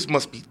 the niggas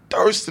must be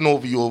thirsting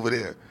over you over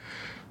there.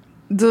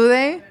 Do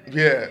they?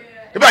 Yeah.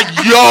 They're like,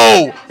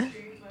 yo.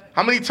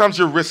 How many times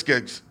your wrist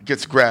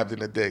gets grabbed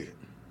in a day?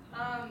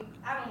 I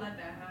don't let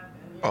that happen.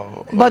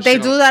 Oh, but they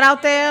do that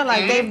out there?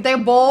 Like, they're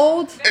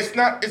bold? It's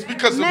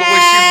because of the way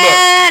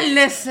she looks.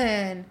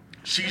 Listen.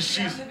 She's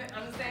I'm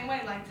the same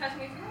way. Like, touch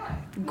me if you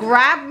want.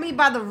 Grab me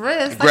by the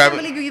wrist. I can't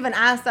believe you even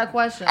asked that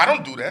question. I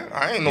don't do that.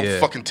 I ain't no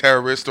fucking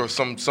terrorist or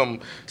some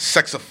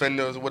sex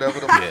offender or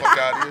whatever the fuck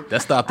out here.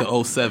 That stopped at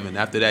 07.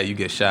 After that, you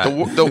get shot.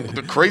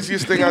 The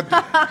craziest thing I did...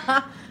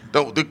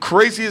 The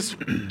craziest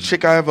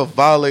chick I ever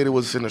violated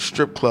was in a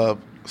strip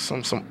club.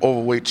 Some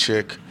overweight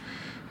chick.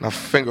 And I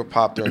finger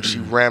popped her and she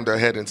rammed her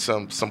head in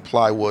some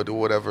plywood or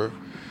whatever.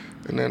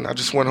 And then I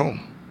just went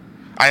home.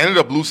 I ended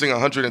up losing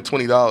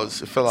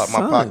 $120. It fell out my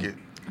pocket.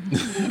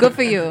 Good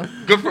for you.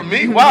 Good for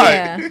me? Why?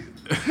 Yeah.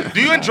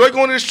 Do you enjoy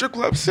going to the strip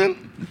club, Sin?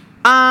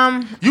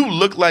 You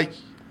look like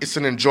it's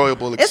an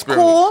enjoyable experience. It's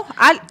cool.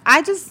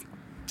 I just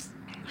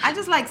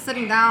like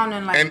sitting down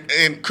and like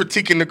and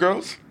critiquing the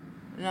girls?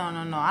 No.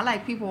 I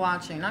like people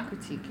watching, not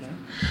critiquing.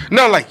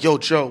 No, like, yo,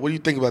 Joe, what do you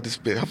think about this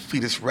bitch? Her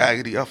feet is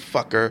raggedy. Her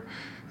fuck her.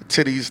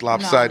 Titties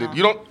lopsided. No.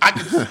 You don't. I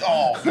can.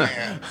 Oh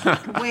man.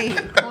 Wait,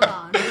 hold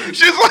on.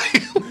 She's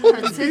like.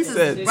 Her tits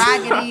is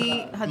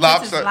raggedy. Her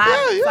tits is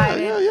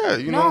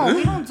lopsided. Yeah. No,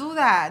 we don't do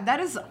that.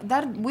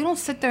 That we don't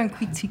sit there and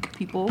critique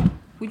people.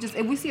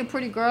 If we see a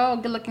pretty girl, a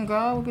good looking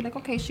girl, we'll be like,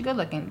 okay, she good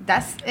looking.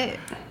 That's it.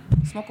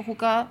 Smoke a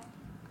hookah.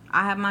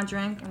 I have my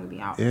drink and we'll be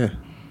out. Yeah.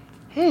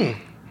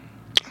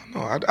 No,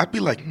 I'd be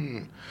like,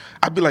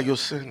 yo,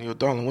 Sin, yo,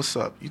 darling, what's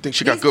up? You think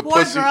she got good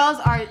pussy? These poor girls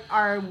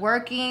are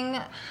working,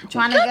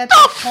 trying to get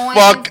the coins.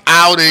 Fuck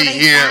out of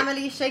here.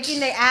 Family shaking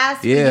their ass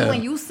for you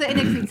and you sitting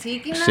and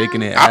critiquing them. Shaking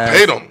their ass. I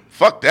paid them.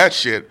 Fuck that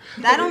shit.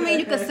 That don't mean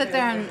you can sit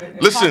there and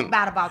talk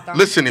bad about them.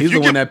 Listen, he's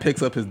the one that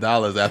picks up his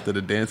dollars after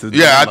the dances.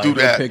 Yeah, I do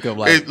that. Pick up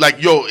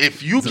yo,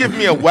 if you give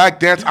me a whack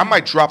dance, I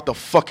might drop the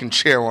fucking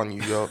chair on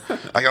you, yo.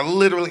 Like I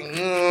literally.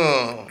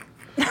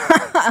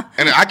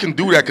 And I can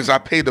do that because I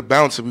paid the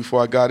bouncer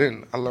before I got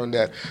in. I learned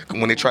that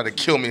when they tried to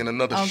kill me in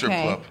another strip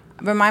club.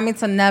 Remind me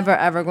to never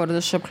ever go to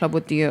the strip club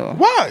with you.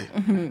 Why?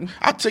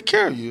 I'll take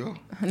care of you.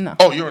 No.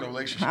 Oh, you're in a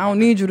relationship. I don't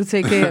need you to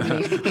take care of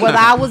me. Whether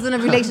I was in a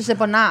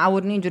relationship or not, I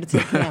would need you to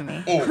take care of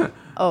me.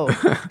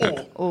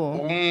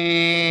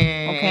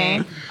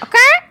 Okay.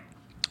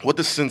 What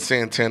does Sin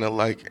Santana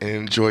like and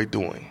enjoy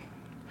doing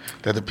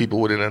that the people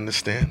wouldn't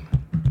understand?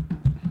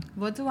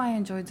 What do I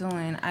enjoy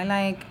doing? I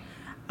like...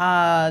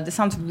 this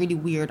sounds really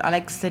weird. I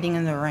like sitting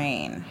in the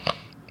rain.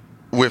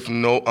 With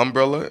no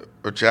umbrella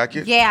or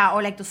jacket? Yeah,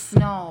 or like the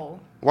snow.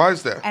 Why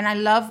is that? And I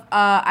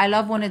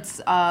love when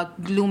it's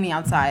gloomy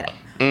outside.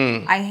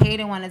 I hate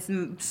it when it's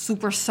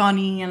super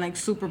sunny and like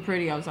super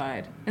pretty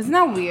outside. Isn't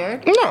that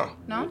weird?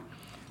 No?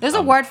 There's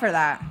a word for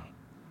that.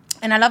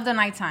 And I love the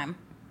nighttime.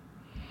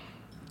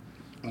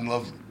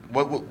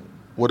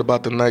 What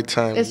about the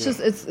nighttime? It's just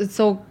it's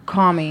so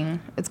calming.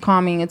 It's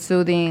calming, it's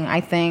soothing.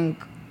 I think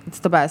it's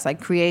the best.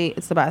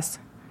 It's the best.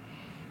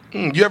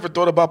 You ever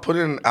thought about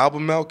putting an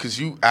album out? Because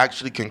you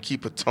actually can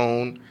keep a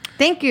tone.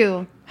 Thank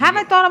you. Have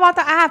I thought about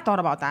that? I have thought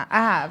about that. I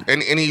have.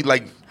 And any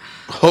like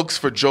hooks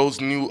for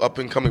Joe's new up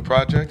and coming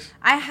projects?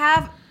 I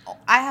have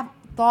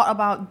thought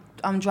about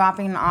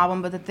dropping an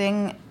album, but the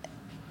thing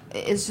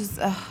is just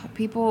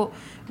people,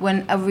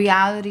 when a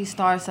reality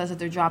star says that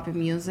they're dropping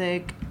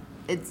music,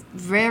 it's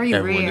very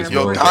rare.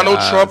 Yo, Donald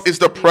Trump is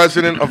the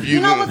president of you.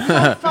 You know what's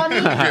so funny?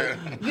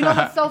 You know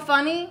what's so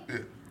funny? Yeah.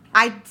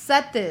 I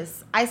said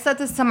this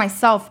to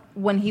myself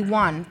when he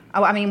won.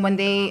 I mean, when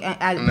they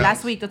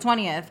last week, the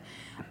 20th.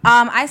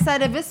 I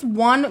said, if it's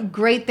one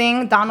great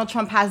thing Donald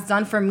Trump has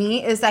done for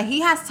me, is that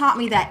he has taught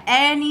me that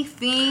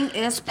anything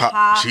is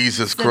possible.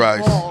 Jesus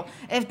Christ.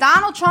 If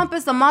Donald Trump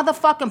is the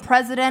motherfucking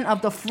president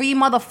of the free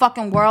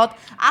motherfucking world,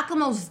 I could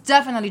most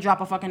definitely drop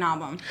a fucking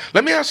album.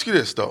 Let me ask you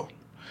this, though.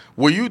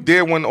 Were you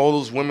there when all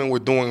those women were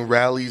doing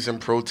rallies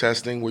and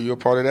protesting? Were you a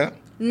part of that?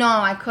 No,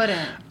 I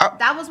couldn't.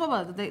 That was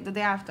the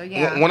day after,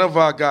 yeah. One of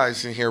our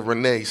guys in here,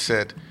 Renee,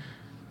 said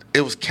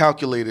it was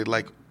calculated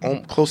like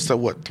close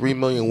to 3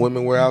 million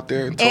women were out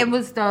there. It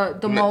was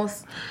the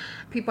most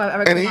people I've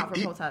ever come out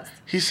for protest.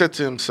 He said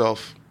to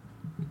himself,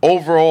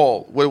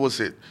 overall, what was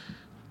it?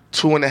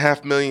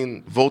 2.5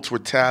 million votes were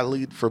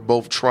tallied for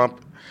both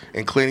Trump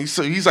and Clinton.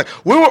 So he's like,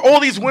 where were all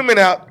these women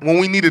out when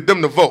we needed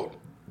them to vote?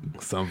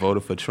 Some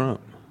voted for Trump.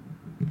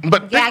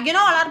 But a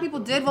lot of people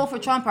did vote for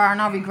Trump and are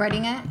now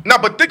regretting it. No,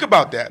 but think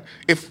about that.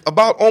 If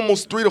about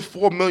almost 3 to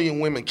 4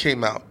 million women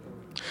came out,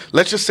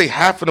 let's just say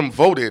half of them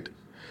voted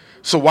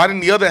So why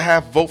didn't the other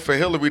half vote for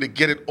Hillary to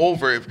get it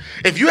over?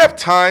 If you have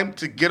time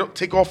to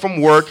take off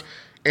from work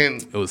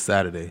and it was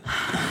Saturday.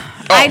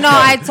 I know.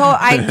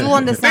 I do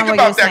understand what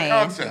you're saying.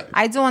 Concept.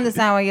 I do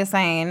understand what you're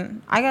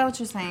saying. I get what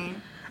you're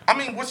saying. I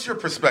mean, what's your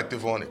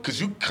perspective on it? Because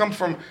you come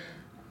from,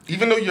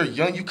 even though you're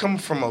young, you come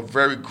from a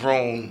very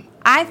grown.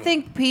 I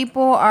think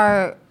people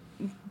are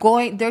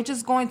they're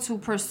just going to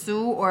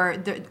pursue or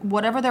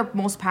whatever they're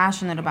most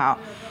passionate about.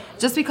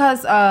 Just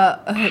because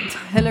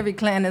Hillary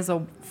Clinton is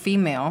a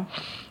female,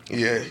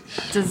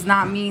 does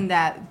not mean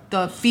that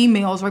the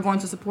females were going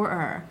to support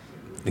her.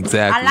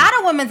 Exactly. A lot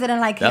of women didn't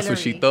like Hillary. That's what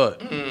she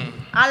thought.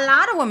 A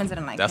lot of women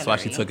didn't like That's Hillary.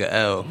 That's why she took an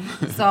L.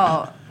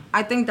 So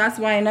I think that's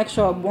why an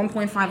extra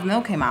 1.5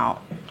 mil came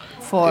out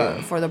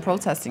for the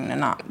protesting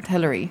and not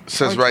Hillary. It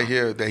says right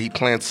here that he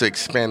plans to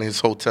expand his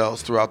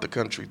hotels throughout the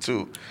country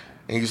too.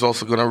 And he's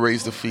also going to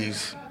raise the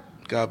fees.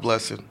 God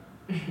bless him.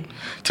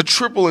 To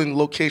triple in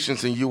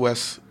locations in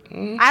U.S.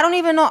 I don't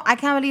even know. I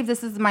can't believe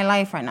this is my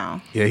life right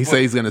now. Yeah, he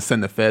said he's going to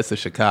send the feds to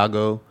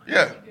Chicago.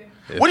 Yeah.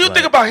 What do you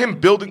think about him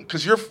building?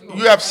 Because you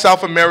have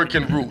South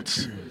American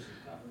roots.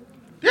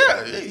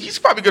 Yeah, he's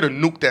probably going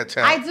to nuke that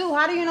town. I do.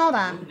 How do you know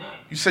that?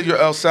 You said you're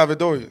El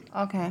Salvadorian.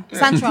 Okay. Yeah.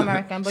 Central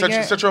American. But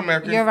Central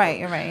American? You're right,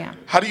 yeah.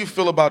 How do you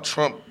feel about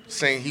Trump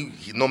saying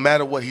he no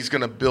matter what, he's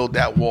going to build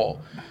that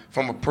wall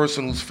from a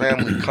person whose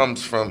family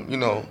comes from,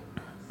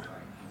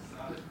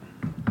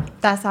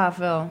 That's how I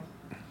feel.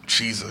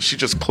 Jesus, she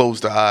just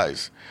closed her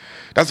eyes.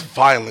 That's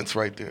violence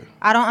right there.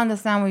 I don't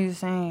understand what you're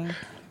saying.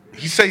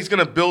 He said he's going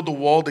to build a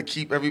wall to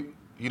keep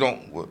You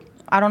don't... What?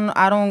 I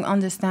don't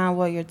understand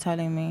what you're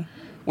telling me.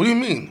 What do you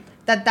mean?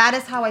 That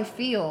is how I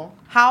feel.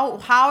 How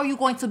are you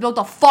going to build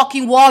a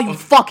fucking wall, you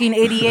fucking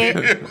idiot?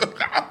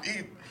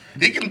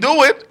 He can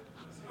do it.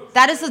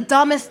 That is the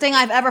dumbest thing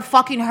I've ever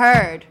fucking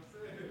heard.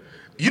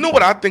 You know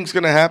what I think's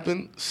going to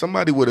happen?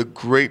 Somebody with a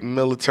great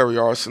military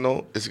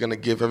arsenal is going to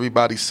give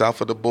everybody south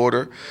of the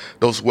border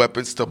those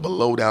weapons to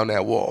blow down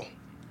that wall.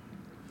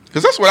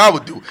 Because that's what I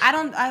would do.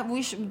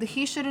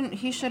 He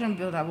shouldn't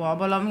build that wall.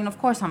 But I mean, of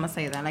course I'm going to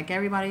say that. Like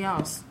everybody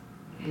else.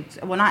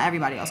 Well, not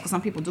everybody else, because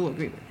some people do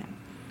agree with him.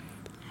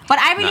 But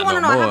I really want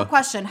to know, I have a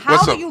question.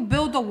 How do you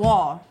build a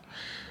wall?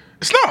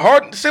 It's not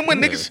hard. The same way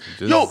niggas...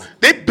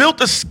 they built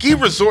a ski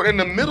resort in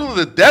the middle of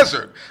the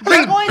desert.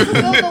 You're going to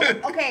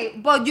build okay,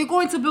 but you're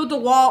going to build a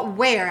wall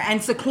where?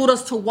 And seclude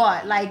us to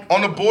what? Like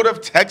on the border of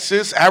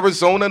Texas,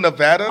 Arizona,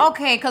 Nevada?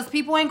 Okay, because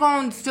people ain't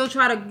going to still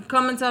try to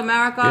come into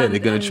America. Yeah, they're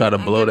going to try to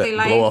blow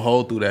a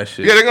hole through that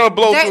shit. Yeah, they're going to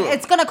blow through.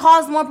 It's going to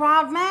cause more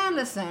problems. Man,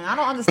 listen, I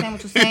don't understand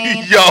what you're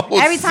saying.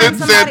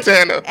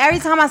 Santana. Every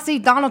time I see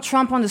Donald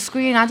Trump on the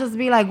screen, I just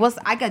be like,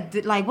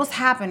 what's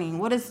happening?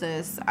 What is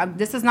this?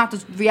 This is not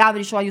the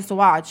reality show I used to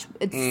watch.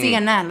 It's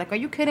CNN. Like, are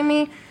you kidding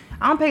me?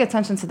 I don't pay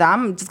attention to that.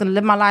 I'm just gonna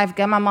live my life,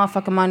 get my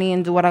motherfucking money,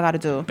 and do what I gotta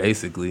do.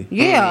 Basically.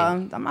 Yeah.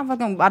 I'm not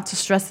fucking about to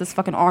stress this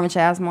fucking orange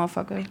ass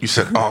motherfucker. You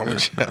said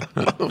orange.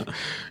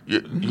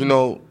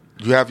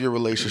 You have your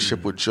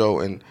relationship with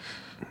Joe, and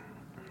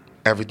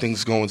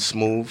everything's going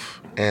smooth.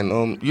 And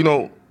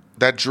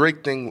that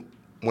Drake thing,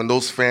 when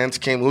those fans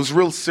came, it was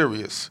real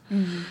serious.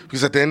 Mm-hmm.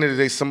 Because at the end of the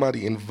day,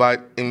 somebody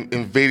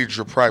invaded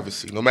your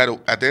privacy. No matter,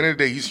 at the end of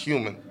the day, he's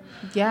human.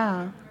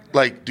 Yeah.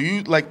 Like, do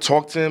you,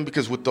 talk to him?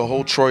 Because with the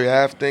whole Troy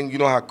Ave thing, you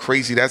know how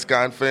crazy that's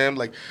gotten for him?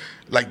 Like,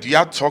 do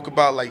y'all talk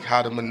about,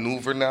 how to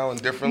maneuver now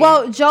and differently?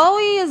 Well,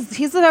 Joey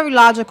he's a very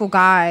logical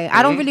guy. Mm-hmm.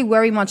 I don't really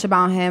worry much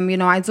about him.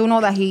 I do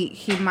know that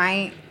he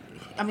might,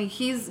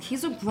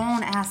 he's a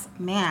grown-ass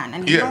man,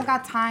 and he don't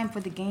got time for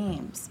the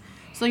games.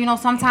 So,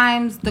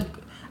 sometimes,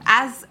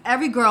 as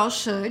every girl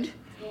should,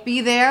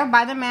 be there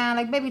by the man,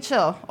 like, baby,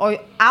 chill. Or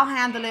I'll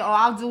handle it, or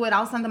I'll do it,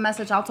 I'll send a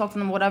message, I'll talk to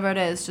them, whatever it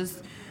is,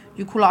 just...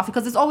 You cool off,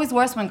 because it's always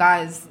worse when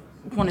guys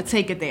want to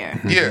take it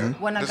there. Yeah.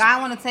 When a guy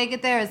want to take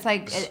it there, it's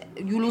like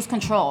you lose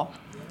control.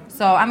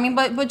 So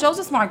but Joe's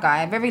a smart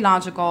guy, very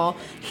logical.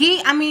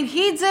 He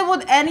did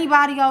what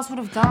anybody else would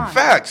have done.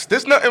 Facts.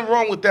 There's nothing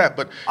wrong with that,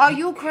 but are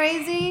you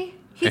crazy?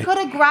 He could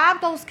have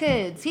grabbed those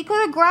kids.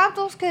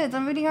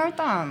 And really hurt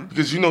them.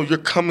 Because you're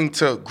coming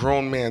to a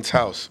grown man's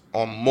house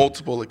on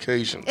multiple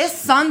occasions. It's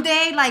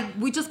Sunday,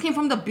 we just came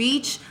from the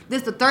beach. This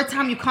is the third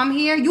time you come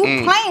here. You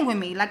playing with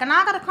me, and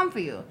I gotta come for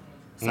you.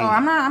 So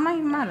I'm not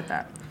even mad at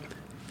that.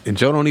 And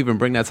Joe don't even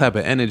bring that type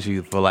of energy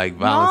for violence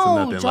or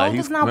nothing. Joe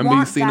does not remember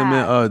want you seen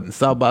that. him in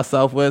South by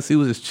Southwest? He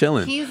was just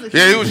chilling. He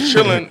was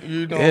chilling.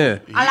 Yeah.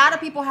 A lot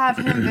of people have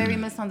him very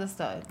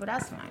misunderstood, but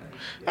that's fine.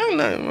 Ain't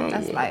nothing wrong.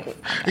 That's life.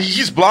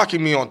 He's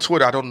blocking me on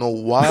Twitter. I don't know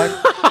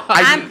why.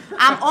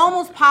 I'm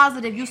almost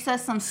positive you said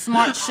some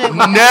smart shit.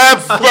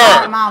 Never.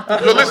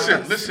 Yo,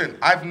 listen.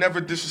 I've never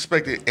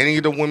disrespected any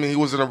of the women he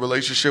was in a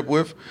relationship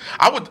with.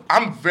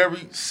 I'm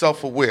very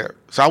self-aware,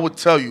 so I would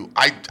tell you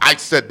I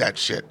said that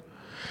shit.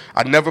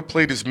 I never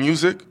played his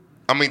music.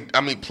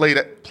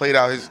 Played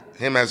out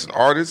him as an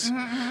artist.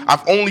 Mm-hmm.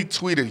 I've only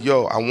tweeted,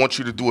 I want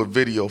you to do a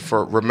video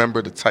for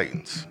Remember the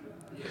Titans.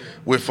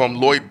 with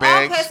Lloyd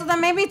Banks. Okay, so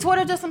then maybe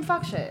Twitter does some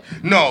fuck shit.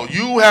 No,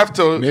 you have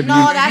to. Maybe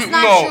that's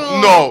not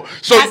true. No,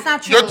 so that's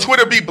not true. Your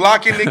Twitter be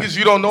blocking niggas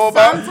you don't know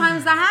about.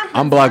 Sometimes that happens.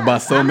 I'm blocked by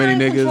so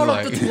many niggas.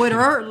 Like the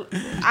Twitter,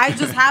 I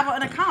just have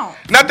an account.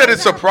 Not that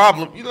it's a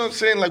problem. You know what I'm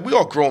saying? Like we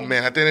all grown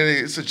men. At the end of the day,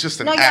 it's just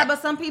an app. Yeah,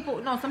 but some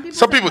people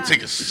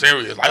take it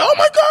serious. Like, oh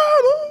my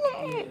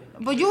god.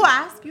 But you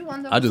ask, you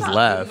wonder. I just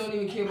laugh. You don't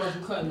even care about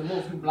you cutting them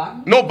off. You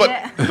block. No,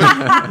 but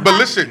but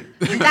listen.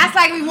 That's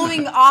like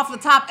removing off the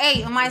top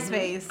 8 on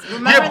MySpace.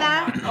 Remember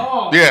that?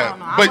 Oh. Yeah.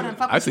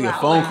 I see the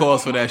phone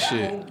calls for that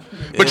shit.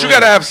 But you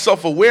gotta have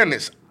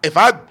self-awareness. If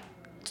I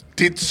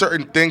did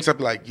certain things, I'd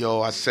be like,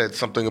 yo, I said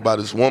something about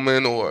his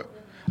woman, or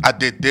I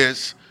did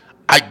this.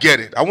 I get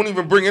it. I wouldn't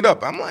even bring it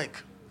up. I'm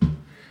like,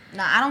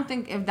 no, I don't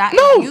think if that.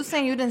 No. You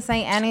saying you didn't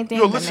say anything.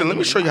 Yo, listen, let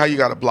me show you how you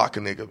gotta block a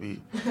nigga, B.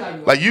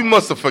 Like, you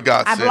must have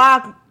forgot. I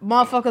block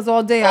motherfuckers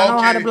all day. I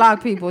know how to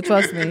block people.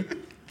 Trust me.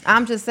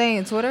 I'm just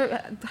saying,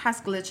 Twitter has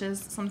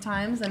glitches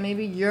sometimes, and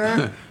maybe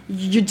your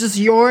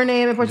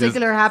name in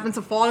particular happened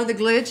to fall in the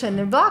glitch, and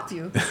it blocked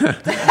you.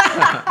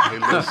 Hey,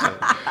 listen.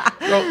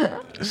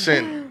 Yo,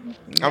 listen.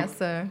 Yes,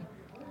 sir.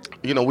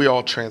 You know, we're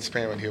all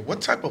transparent here.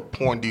 What type of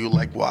porn do you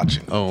like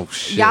watching? Oh,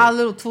 shit. Y'all a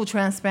little too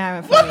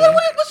transparent for me.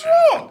 What's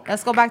wrong?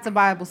 Let's go back to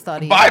Bible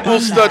study. Bible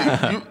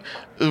study.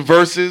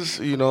 Verses,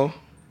 you know.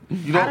 I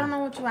don't know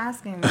what you're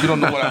asking me. You don't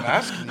know what I'm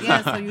asking.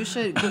 Yeah, so you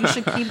should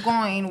keep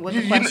going with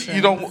the question.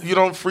 You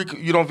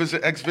don't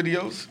visit X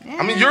videos? Yeah.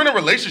 I mean, you're in a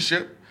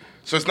relationship.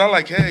 So it's not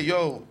like, hey,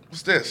 yo,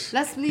 what's this?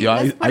 Let's leave. Yo,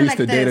 I used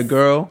to date a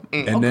girl,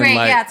 and then great,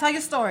 like, yeah, tell your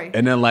story.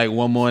 And then like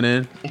one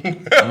morning,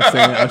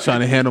 I'm trying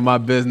to handle my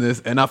business,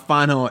 and I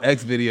find her on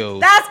X videos.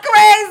 That's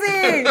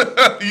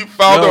crazy. You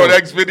found her on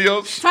X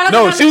videos?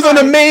 No, she was on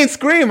the main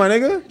screen, my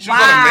nigga. She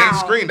was on the main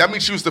screen. That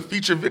means she was the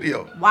feature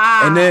video.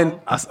 Wow. And then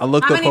I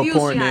looked up her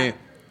porn name.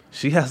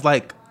 She has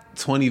like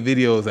 20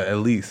 videos at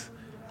least.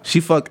 She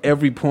fucked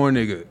every porn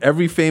nigga,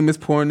 every famous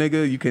porn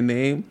nigga you can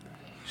name.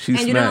 She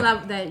and smacked. You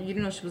know that you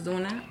didn't know she was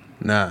doing that?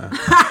 Nah.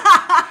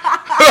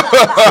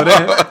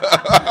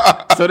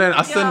 so then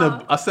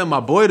I send my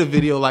boy the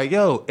video like,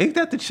 yo, ain't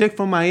that the chick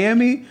from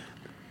Miami?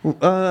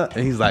 And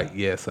he's like,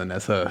 yeah, son,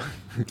 that's her.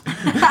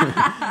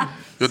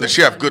 Yo, does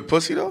she have good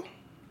pussy though?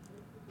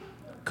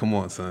 Come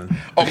on, son.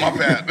 Oh, my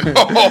bad.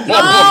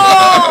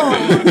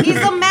 No, he's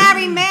a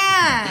married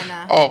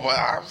man. Oh,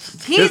 but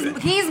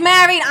he's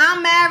married.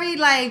 I'm married.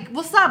 Like,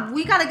 what's up?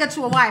 We gotta get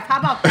you a wife. How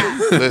about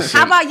that? Listen.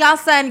 How about y'all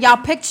send y'all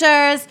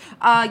pictures,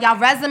 y'all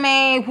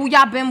resume, who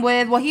y'all been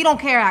with? Well, he don't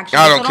care actually.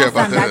 I don't care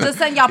about that. Just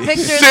send y'all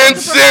pictures.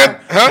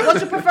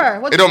 What you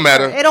prefer? It don't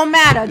matter. It don't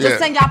matter. Just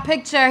send y'all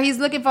picture. He's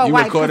looking for a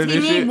wife. He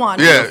need one.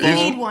 Yeah,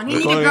 he need one. He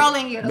need a girl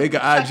in here. Make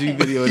an IG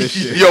video of this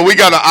shit. Yo, we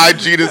gotta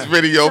IG this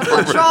video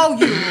for control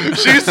you.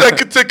 She said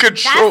to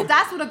control.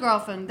 That's what a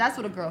girlfriend. That's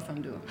what a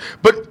girlfriend do.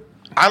 But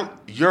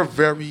you're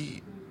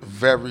very,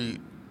 very,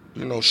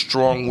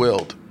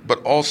 strong-willed.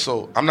 But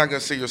also, I'm not gonna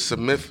say you're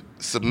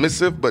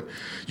submissive, but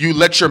you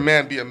let your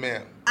man be a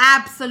man.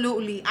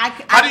 Absolutely.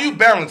 How do you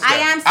balance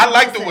that? I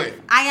like the way.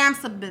 I am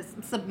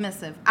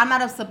submissive. I'm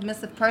not a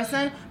submissive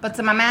person, but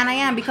to my man I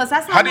am because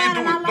that's my How do man you do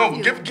and it? I love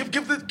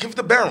No, give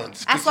the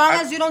balance. As long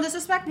as you don't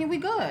disrespect me, we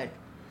good.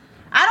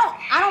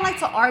 I don't like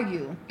to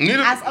argue.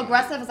 As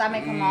aggressive as I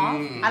may come off,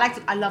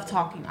 I love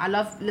talking. I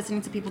love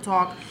listening to people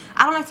talk.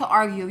 I don't like to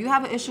argue. If you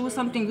have an issue with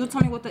something, you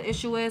tell me what the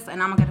issue is,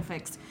 and I'm gonna get it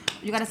fixed.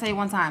 You gotta say it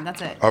one time.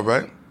 That's it. All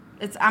right.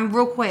 I'm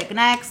real quick.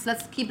 Next,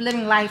 let's keep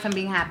living life and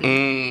being happy.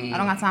 I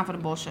don't got time for the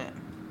bullshit.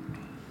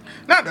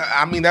 No,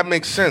 I mean that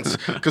makes sense.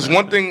 Because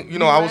one thing,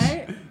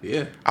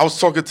 I was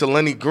talking to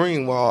Lenny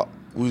Green while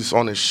we was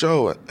on his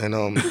show, and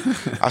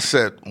I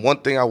said one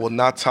thing I will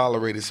not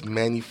tolerate is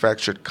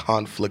manufactured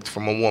conflict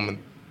from a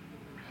woman.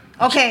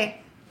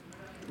 Okay,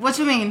 what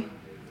you mean?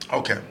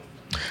 Okay,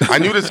 I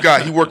knew this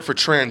guy. He worked for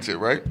Transit,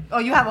 right? Oh,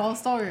 you have a whole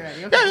story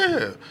already. Okay.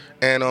 Yeah.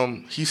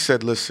 And he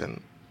said,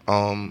 listen,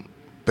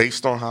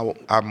 based on how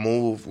I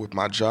move with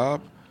my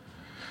job,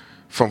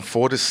 from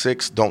 4 to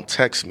 6, don't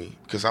text me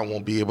because I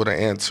won't be able to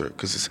answer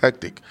because it's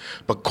hectic.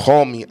 But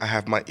call me. I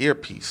have my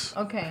earpiece.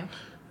 Okay.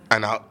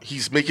 And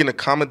he's making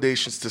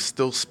accommodations to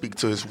still speak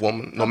to his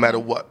woman no matter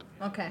what.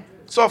 Okay.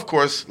 So, of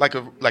course, like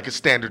a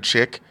standard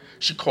chick,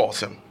 she calls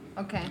him.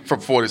 Okay.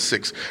 From 4 to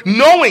 6,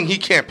 knowing he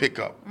can't pick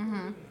up.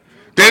 Mm-hmm.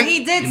 Then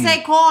he did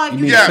say call if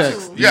you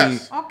yes, need to.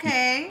 Yes.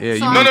 Okay.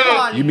 Yeah, so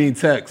no. You mean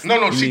text?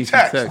 No, she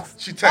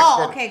texts. She texts.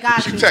 Oh, okay,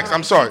 got you. She texts.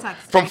 I'm sorry.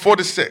 From 4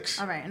 to 6.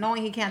 All right.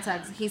 Knowing he can't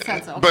text, he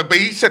said so. But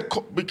he said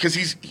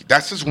because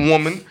that's his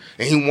woman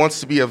and he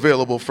wants to be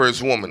available for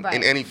his woman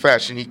in any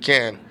fashion he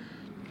can.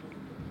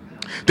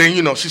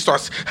 Then she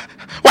starts.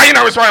 Why you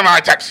not responding to my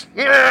text?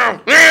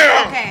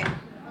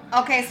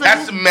 Okay, so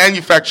that's the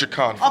manufactured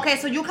conflict. Okay,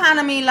 so you kind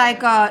of mean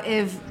like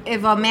if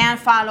a man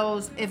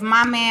follows, if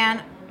my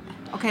man,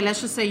 okay,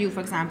 let's just say you, for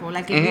example,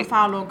 like if you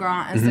follow a girl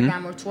on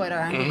Instagram or Twitter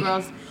and the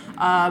girl's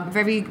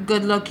very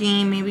good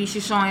looking, maybe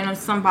she's showing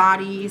us some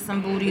body,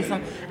 some booty,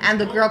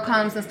 and the girl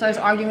comes and starts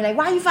arguing like,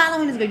 why are you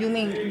following this girl? You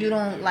mean you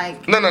don't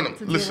like No. to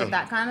Listen, deal with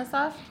that kind of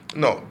stuff?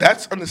 No,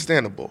 that's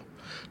understandable.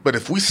 But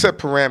if we set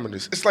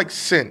parameters, it's like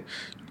sin.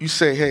 You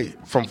say, hey,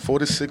 from 4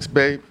 to 6,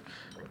 babe,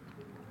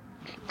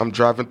 I'm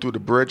driving through the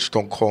bridge,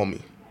 don't call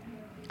me.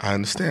 I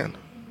understand.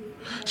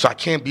 So I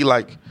can't be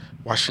like,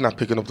 why is she not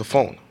picking up the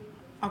phone?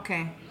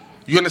 Okay.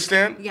 You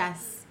understand?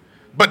 Yes.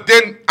 But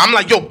then I'm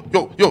like, yo,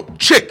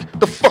 chick,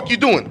 the fuck you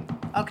doing?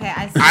 Okay,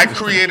 I see. I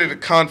created a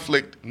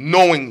conflict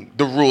knowing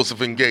the rules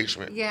of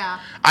engagement. Yeah.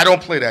 I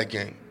don't play that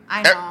game.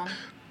 I know.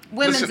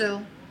 Women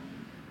do.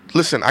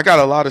 Listen, I got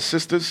a lot of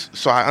sisters,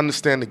 so I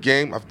understand the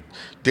game. I've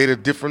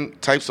dated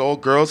different types of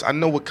old girls. I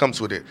know what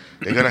comes with it.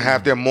 They're going to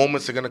have their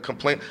moments. They're going to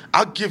complain.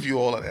 I'll give you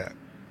all of that.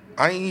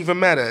 I ain't even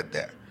mad at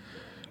that.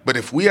 But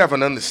if we have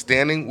an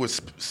understanding with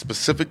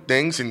specific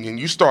things and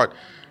you start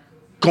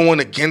going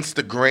against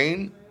the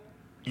grain,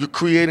 you're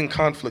creating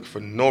conflict for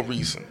no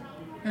reason.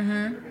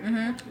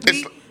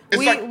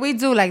 We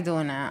do like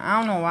doing that. I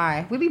don't know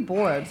why. We be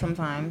bored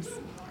sometimes.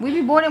 We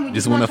be bored and we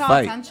just want y'all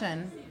fight.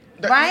 attention.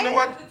 Right? You know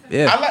what?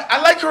 Yeah.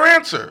 I like her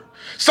answer.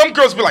 Some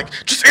girls be like,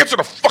 just answer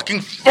the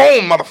fucking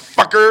phone,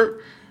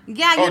 motherfucker.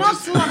 Yeah, you know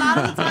too, a lot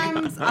of the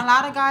times,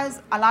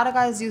 a lot of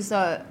guys use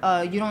the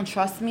you don't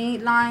trust me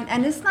line,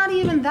 and it's not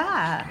even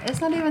that.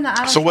 It's not even that.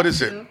 I don't So what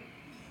trust is you. it?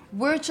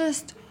 We're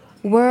just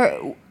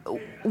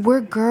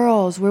we're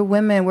girls, we're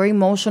women, we're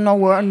emotional,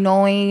 we're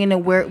annoying,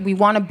 and we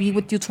want to be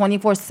with you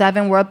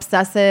 24/7. We're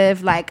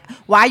obsessive. Like,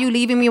 why are you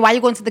leaving me? Why are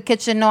you going to the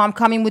kitchen? No, I'm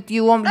coming with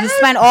you. You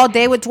spend all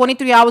day with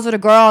 23 hours with a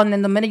girl, and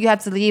then the minute you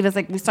have to leave, it's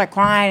like we start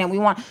crying, and we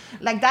want,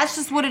 like, that's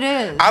just what it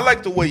is. I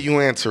like the way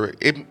you answer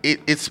it.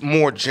 It's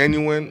more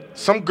genuine.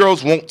 Some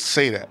girls won't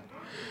say that.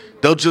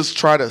 They'll just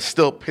try to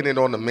still pin it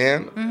on the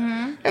man.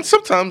 Mm-hmm. And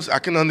sometimes I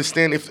can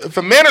understand if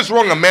a man is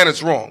wrong, a man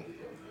is wrong.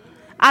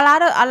 A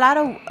lot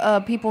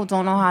of people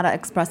don't know how to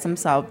express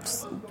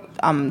themselves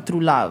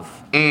through love.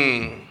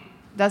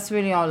 That's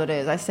really all it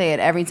is. I say it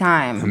every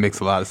time. It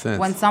makes a lot of sense.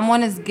 When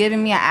someone is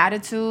giving me an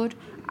attitude,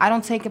 I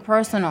don't take it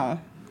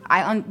personal.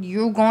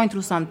 You're going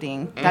through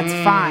something. That's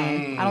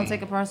fine. I don't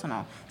take it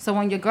personal. So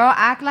when your girl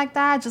act like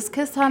that, just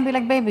kiss her and be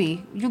like,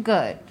 baby, you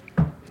good.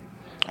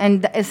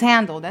 And it's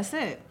handled. That's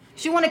it.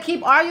 She want to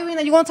keep arguing,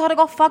 and you want to tell her to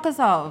go fuck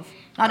herself.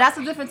 Now, that's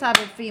a different type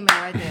of female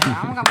right there.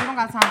 We don't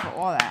got time for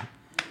all that.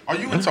 Are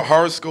you into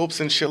horoscopes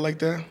and shit like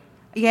that?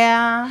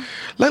 Yeah.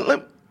 Let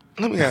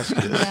me ask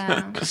you this.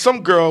 Yeah. 'Cause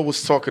some girl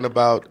was talking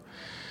about,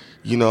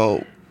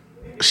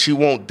 she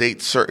won't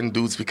date certain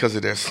dudes because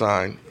of their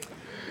sign.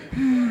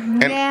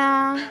 And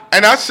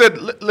I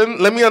said,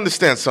 let me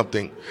understand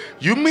something.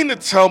 You mean to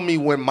tell me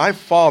when my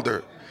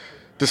father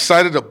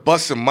decided to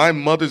bust in my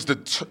mother's the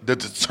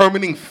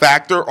determining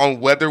factor on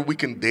whether we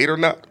can date or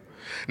not?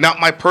 Not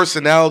my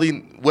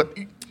personality, what...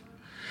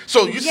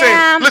 So you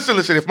saying,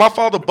 listen, if my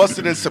father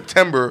busted in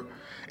September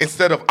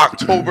instead of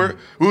October,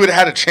 we would have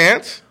had a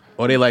chance?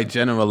 Or they like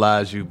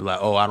generalize you, be like,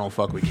 oh, I don't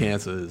fuck with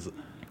cancers.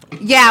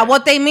 Yeah,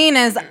 what they mean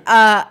is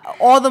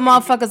all the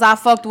motherfuckers I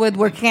fucked with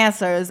were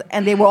cancers,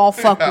 and they were all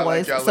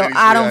fuckboys. Like so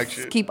I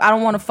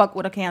don't want to fuck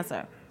with a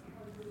cancer.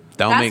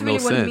 Don't make no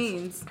sense. That's really what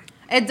it means.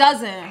 It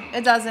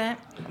doesn't.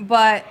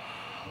 But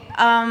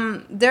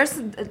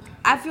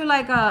I feel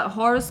like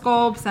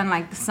horoscopes and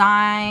like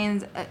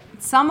signs.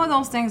 Some of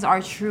those things are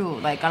true.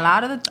 Like a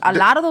lot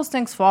of those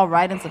things fall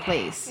right into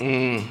place.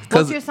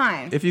 What's your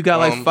sign? If you got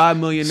like 5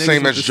 million niggas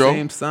same with as the Joe.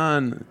 same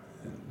sign,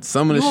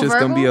 some of the shit's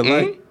gonna be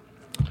alike.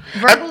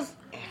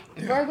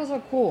 Virgos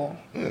are cool.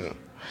 Yeah.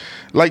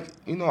 Like,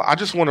 I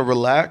just want to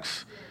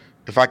relax.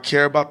 If I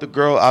care about the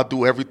girl, I'll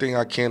do everything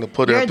I can to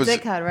put her in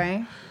position. You're a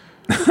dickhead,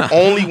 right?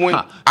 Only when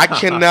I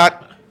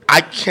cannot.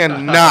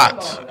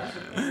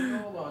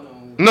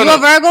 No, you a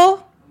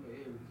Virgo?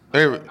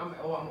 Hey,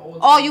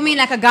 Oh, you mean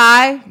like a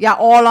guy? Y'all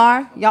all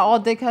are? Y'all all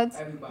dickheads?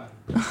 Everybody.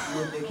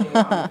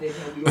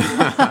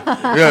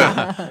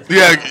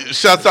 yeah.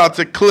 Shouts out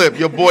to Clip,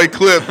 your boy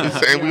Clip. He's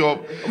saying we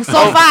all.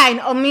 So fine,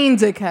 a mean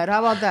dickhead. How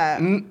about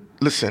that?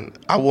 Listen,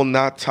 I will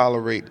not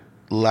tolerate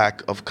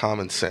lack of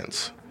common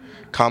sense.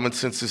 Common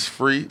sense is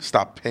free.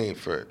 Stop paying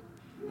for it.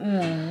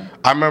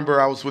 I remember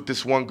I was with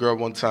this one girl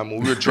one time when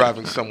we were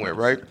driving somewhere,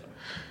 right?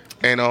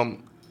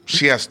 And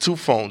she has 2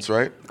 phones,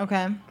 right?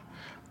 Okay.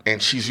 And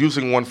she's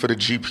using one for the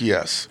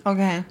GPS.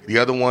 Okay. The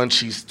other one,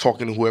 she's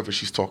talking to whoever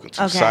she's talking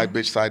to. Okay. Side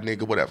bitch, side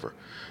nigga, whatever.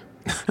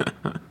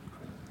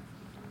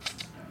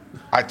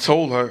 I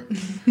told her,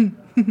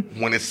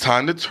 when it's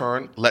time to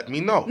turn, let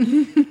me know.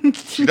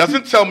 She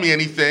doesn't tell me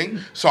anything,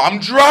 so I'm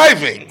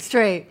driving.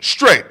 Straight.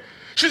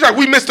 She's like,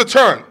 we missed a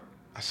turn.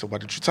 I said, why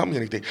didn't you tell me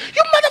anything?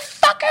 You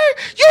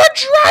motherfucker! You're a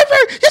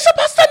driver! You're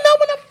supposed to know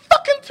when to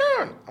fucking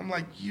turn! I'm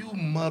like, you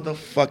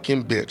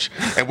motherfucking bitch.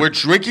 And we're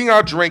drinking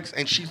our drinks,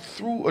 and she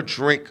threw a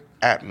drink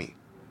at me.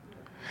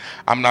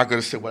 I'm not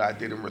going to say what I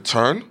did in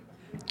return,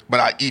 but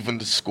I evened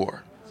the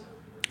score.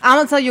 I'm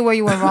going to tell you where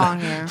you went wrong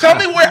here. Tell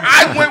me where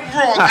I went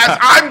wrong as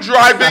I'm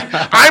driving,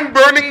 I'm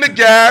burning the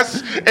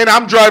gas, and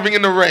I'm driving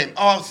in the rain.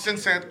 Oh,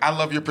 Sinsan, I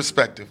love your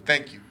perspective.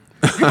 Thank you.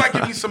 You might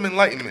give me some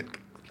enlightenment.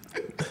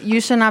 You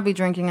should not be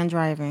drinking and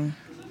driving.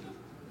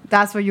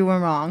 That's where you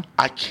went wrong.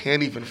 I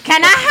can't even.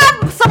 Can I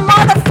have some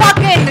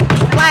motherfucking,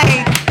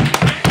 like,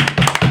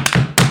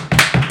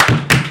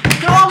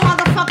 throw a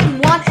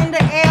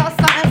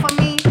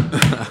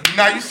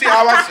Now you see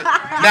how I said.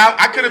 Now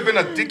I could have been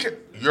a dickhead.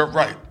 You're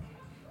right.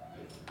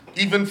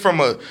 Even from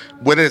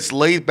whether it's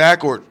laid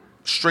back or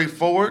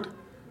straightforward,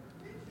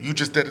 you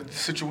just did the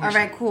situation. All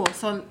right, cool.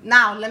 So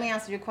now let me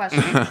answer your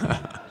question.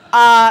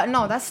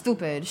 No, that's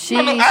stupid.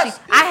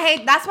 I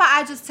hate. That's why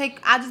I just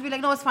be like,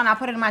 no, it's fine. I'll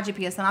put it in my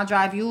GPS and I'll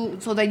drive you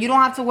so that you don't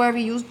have to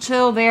worry. You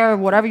chill there,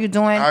 whatever you're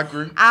doing. I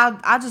agree.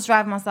 I'll just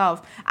drive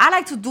myself. I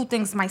like to do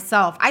things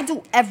myself. I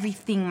do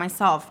everything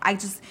myself. I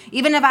just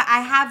even if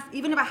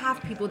I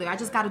have people there, I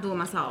just got to do it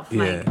myself.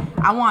 Yeah. Like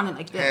I want it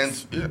like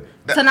this. And,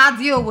 to not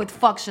deal with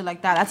fuck shit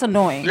like that. That's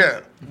annoying.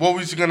 Yeah. What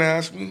was you gonna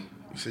ask me?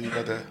 You said you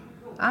got that.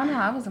 I don't know.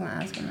 I wasn't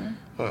gonna ask him.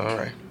 Oh, all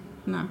right.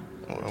 No.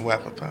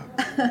 What happened, pal?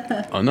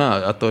 Oh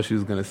no, I thought she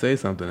was gonna say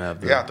something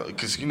after. Yeah,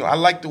 because I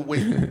like the way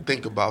you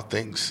think about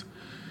things,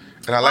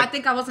 and I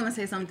think I was gonna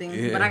say something,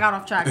 but I got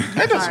off track.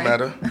 It doesn't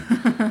matter.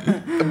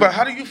 But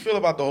how do you feel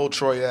about the whole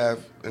Troy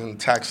Ave and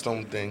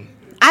Taxstone thing?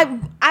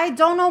 I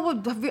don't know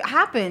what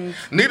happened.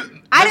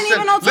 I didn't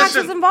even know tax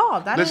was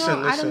involved. I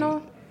don't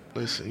know.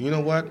 Listen, you know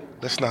what?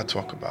 Let's not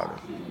talk about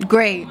it.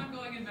 Great.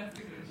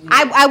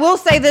 I will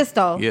say this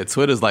though. Yeah,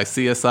 Twitter's like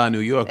CSI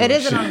New York. It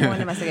is an ongoing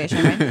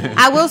investigation, right?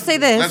 I will say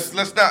this.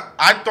 Let's not.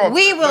 I thought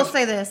we will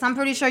say this. I'm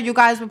pretty sure you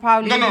guys will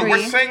probably agree. No,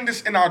 we're saying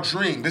this in our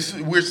dream.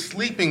 We're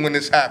sleeping when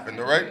this happened.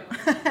 All right.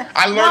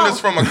 I learned this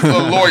from a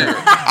lawyer.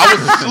 I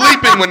was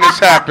sleeping when this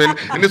happened,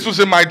 and this was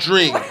in my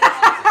dream.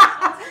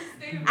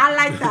 I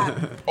like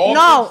that.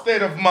 Altered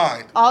state of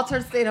mind.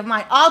 Altered state of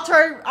mind.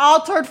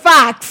 Altered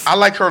facts. I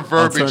like her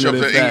verbiage of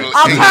the English.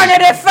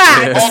 Alternative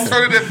facts. Yes.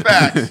 Alternative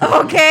facts.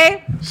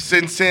 Okay.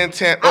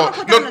 Santana. I'm gonna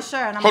put that on the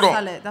shirt and I'm gonna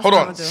sell it. That's hold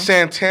what on. I'm gonna do.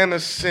 Santana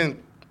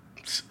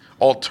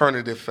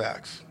alternative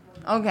facts.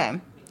 Okay.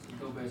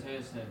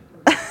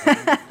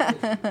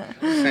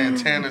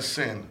 Santana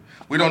Sin.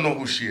 We don't know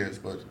who she is,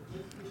 but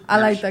I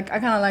like that. I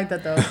kind of like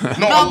that though.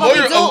 No,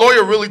 a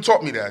lawyer really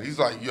taught me that. He's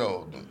like,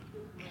 yo.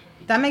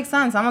 That makes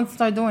sense. I'm gonna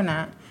start doing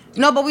that.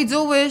 No, but we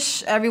do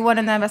wish everyone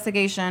in the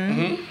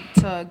investigation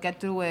to get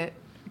through it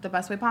the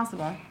best way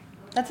possible.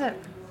 That's it.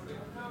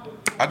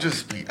 I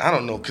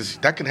don't know, because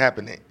that can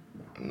happen. You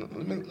know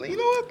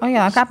what? Oh,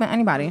 yeah, that can happen to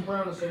anybody.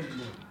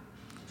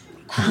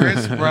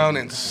 Chris Brown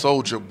and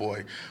Soulja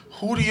Boy.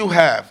 Who do you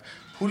have?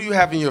 Who do you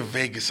have in your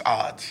Vegas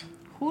odds?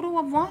 Who do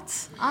I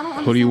what? I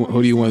don't Who do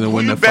you want to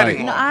win the fight?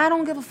 No, I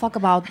don't give a fuck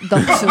about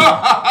them two.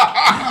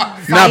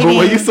 Nah, but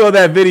when you saw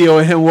that video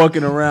of him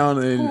walking around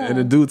and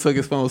the dude took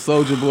his phone,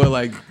 Soulja Boy,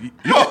 like,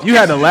 you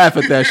had to laugh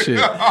at that shit.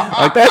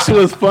 Like, that shit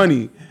was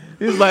funny.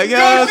 He was like, you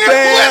know what I'm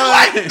saying?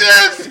 Like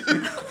this.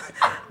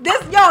 This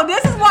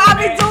is what I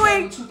be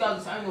doing.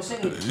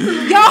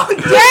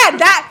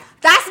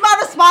 That's my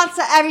response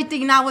to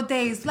everything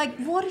nowadays. Like,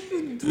 what are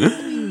you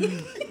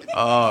doing?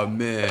 Oh,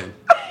 man.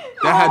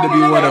 That had to be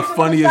one of the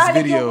funniest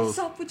videos. What's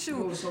up with you?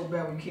 It was so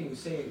bad when King was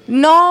saying.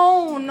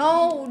 No,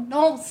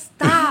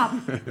 stop.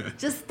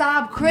 Just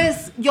stop,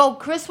 Chris. Yo,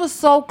 Chris was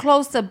so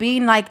close to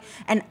being like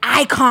an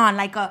icon,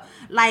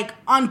 like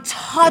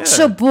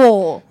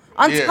untouchable.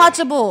 Yeah.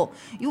 Untouchable.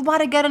 You about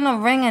to get in a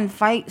ring and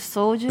fight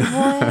Soulja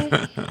Boy?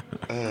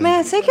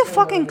 Man, take your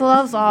fucking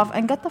gloves off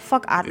and get the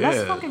fuck out. Yeah.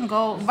 Let's fucking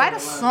go. Write a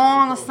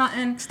song or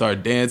something.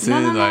 Start dancing.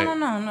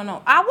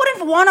 No. I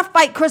wouldn't want to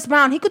fight Chris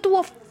Brown. He could do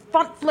a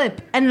front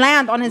flip and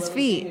land on his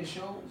feet.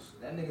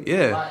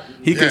 Yeah,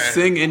 he could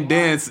sing and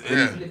dance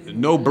and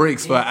no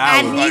breaks for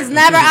hours. And he's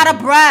never out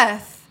of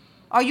breath.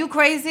 Are you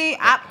crazy?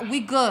 We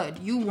good.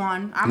 You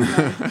won. I'm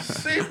good.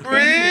 See,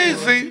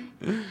 breezy.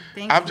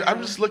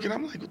 I'm just looking.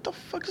 I'm like, what the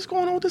fuck is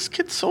going on with this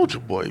kid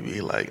Soulja Boy?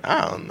 Be like,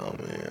 I don't know,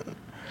 man.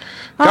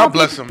 God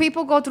bless him.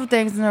 People go through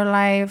things in their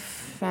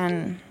life,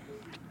 and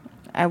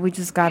we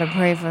just gotta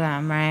pray for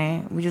them,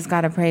 right? We just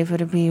gotta pray for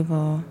the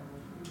people.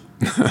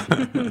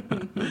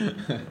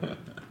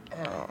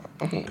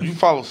 You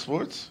follow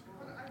sports?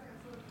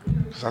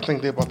 Because I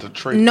think they're about to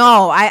trade.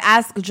 No, I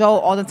ask Joe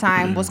all the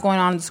time what's going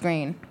on the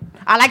screen.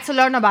 I like to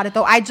learn about it,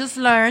 though. I just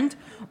learned.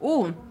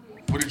 Ooh.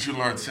 What did you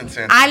learn since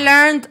then? I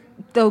learned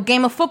the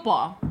game of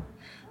football.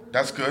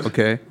 That's good.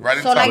 Okay.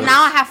 Right. So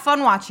now I have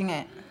fun watching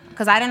it.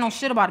 Because I didn't know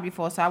shit about it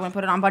before, so I wouldn't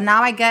put it on. But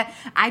now I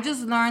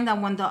just learned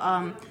that when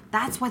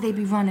that's why they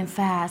be running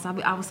fast. I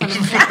was telling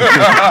you.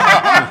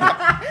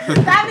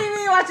 That be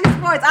me watching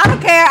sports. I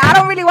don't care. I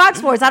don't really watch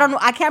sports. I don't know.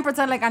 I can't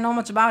pretend like I know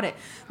much about it.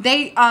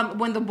 They,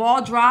 when the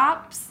ball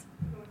drops,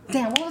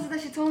 damn, what was it that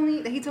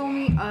he told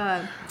me?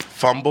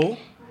 Fumble?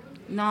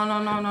 No.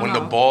 When the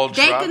ball drops?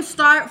 They can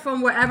start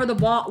from wherever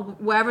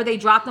they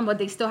drop them, but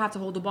they still have to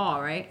hold the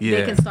ball, right? Yeah.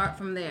 They can start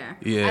from there.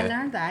 Yeah. I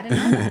learned that. I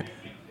didn't know that.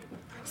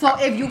 So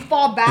if you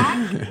fall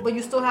back, but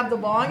you still have the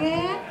ball in your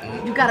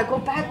hand, you gotta go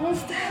back one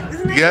step.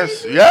 Isn't that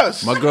crazy?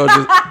 Yes.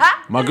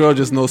 My girl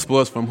just knows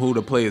sports from who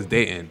the players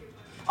dating.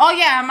 Oh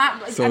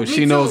yeah, so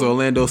she knows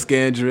Orlando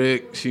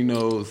Scandrick. She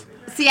knows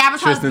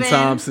Ciara's Tristan husband.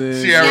 Thompson.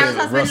 Ciara's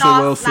husband Russell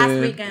lost Wilson.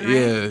 last weekend, right?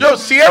 Yeah. Yo,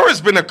 Ciara's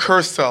been a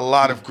curse to a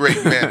lot of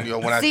great men. Yo,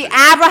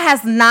 Ciara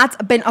has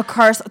not been a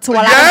curse to a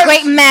lot of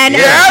great men.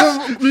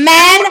 Yes.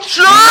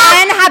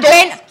 Men have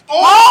been.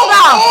 Hold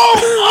on.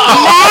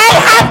 Men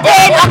have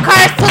been a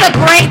curse to the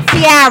great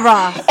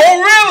Ciara.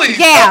 Oh, really?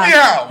 Tell me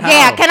Yeah. how.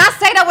 Yeah. Can I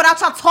say that without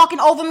y'all talking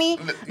over me?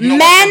 You know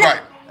what? You're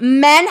right.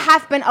 Men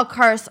have been a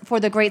curse for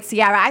the great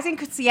Ciara. I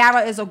think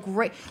Ciara is a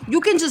great. You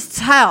can just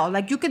tell,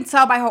 like you can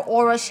tell by her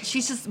aura.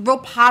 She's just real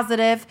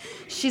positive.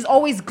 She's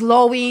always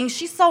glowing.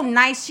 She's so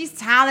nice. She's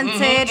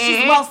talented.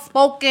 She's well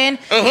spoken.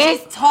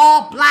 She's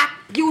tall, black,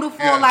 beautiful.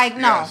 Yes, like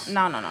no.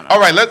 All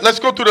right, let's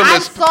go through the I'm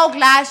list. so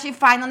glad she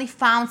finally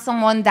found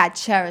someone that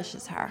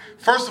cherishes her.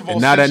 First of all,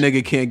 And now that since-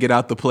 nigga can't get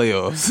out the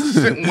playoffs.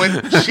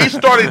 when she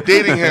started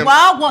dating him.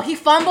 Well, he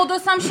fumbled or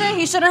some shit.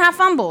 He shouldn't have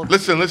fumbled.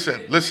 Listen. You're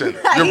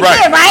He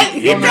right. did, right?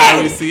 He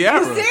married did. Ciara.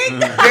 You see?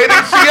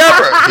 Dating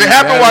Ciara. It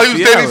happened while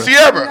he was dating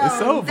Ciara.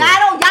 It's over.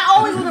 Y'all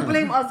always want to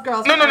blame us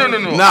girls. No.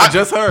 Nah,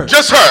 just her.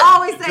 Just I her.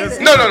 always say this.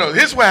 No.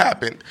 Here's what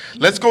happened.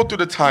 Let's go through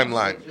the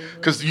timeline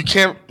because you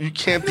can't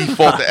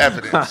default the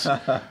evidence.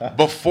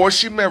 Before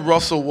she met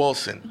Russell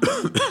Wilson,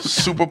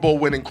 Super Bowl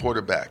winning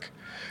quarterback.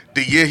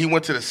 The year he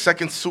went to the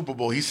second Super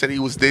Bowl, he said he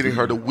was dating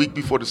her the week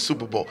before the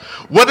Super Bowl.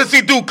 What does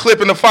he do,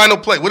 Clip, in the final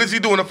play? What does he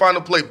do in the final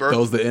play, Bert?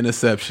 Throws the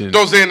interception.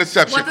 Throws the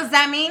interception. What does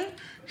that mean?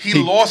 He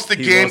lost the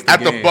he game lost the at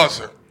the game.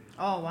 buzzer.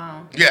 Oh,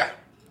 wow. Yeah.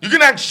 You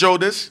can ask Joe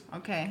this.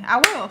 Okay, I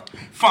will.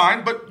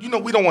 Fine, but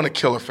we don't want to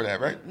kill her for that,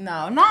 right?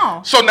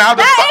 No. So now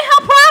that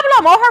ain't her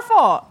problem or her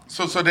fault.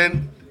 So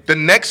then the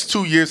next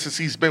 2 years since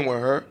he's been with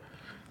her,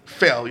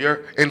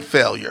 failure and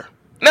failure.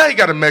 Now he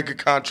got a mega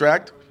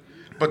contract,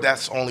 but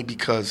that's only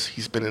because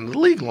he's been in the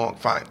league long.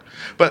 Fine,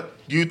 but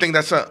you think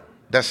that's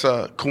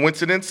a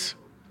coincidence?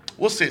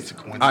 We'll say it's a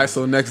coincidence. All right,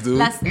 so next dude,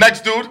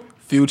 Next dude,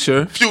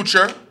 Future.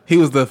 Future, He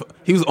was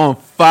on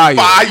fire.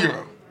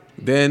 fire.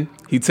 Then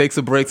he takes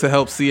a break to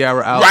help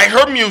Ciara out. Write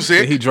her And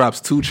music. he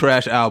drops 2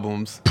 trash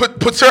albums.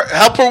 Helps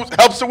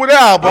her with her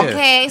album. Yeah.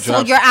 Okay, so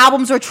Drops- your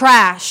albums are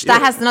trash. That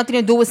Yeah. has nothing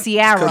to do with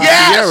Ciara.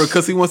 Yes! Ciara,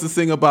 because he wants to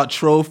sing about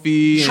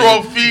Trophy. and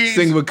Trophies.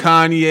 Sing with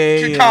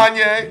Kanye. and-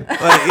 Kanye.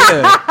 Like,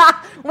 yeah.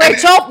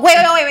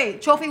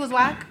 Wait. Trophy was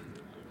whack.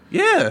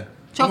 Yeah.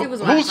 Trophy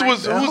was whack.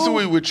 Who's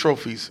we with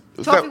trophies?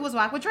 Was Trophy that- was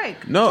whack with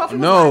Drake. No, Trophy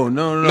was no, whack.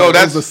 no. No, It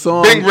that's was a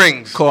song Big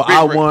Rings. called Big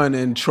I Ring. Won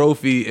and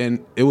Trophy,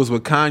 and it was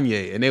with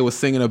Kanye, and they were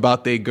singing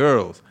about their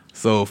girls.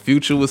 So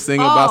Future was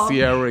singing about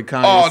Ciara and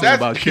Kanye Oh, singing that's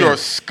about pure Kim.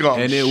 scum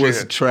and it was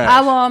shit. trash. I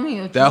want me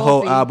a That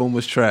whole trophy. album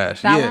was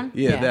trash. That yeah, one?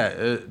 yeah,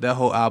 Yeah. that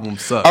whole album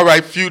sucked. All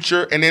right,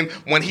 Future. And then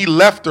when he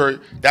left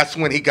her, that's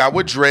when he got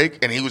with Drake,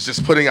 and he was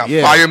just putting out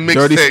Yeah, fire mixtapes.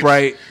 Dirty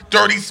Sprite.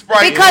 Dirty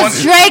Sprite.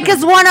 Because Drake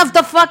is one of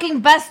the fucking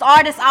best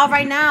artists out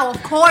right now.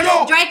 Of course,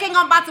 Yo. Drake ain't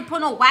about to put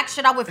no whack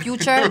shit out with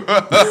Future.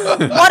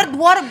 what?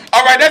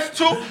 All right, that's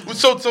two.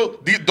 So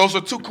those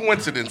are two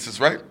coincidences,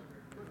 right?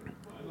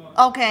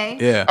 Okay.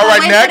 Yeah. All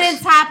right, next. Coincidence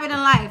happen in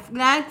life.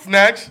 Next.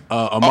 Next.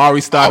 Amari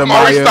Amari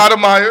Stoudemire.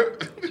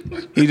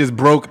 Stoudemire. He just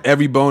broke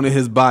every bone in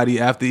his body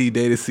after he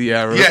dated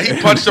Ciara. Yeah,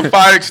 he punched a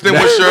fire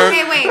extinguisher.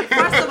 Okay, wait.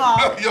 First of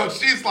all, Yo,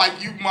 she's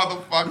like, you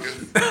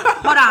motherfuckers.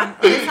 hold on.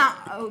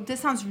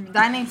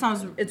 That name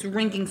sounds. It's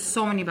ringing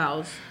so many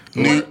bells.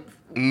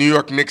 New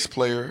York Knicks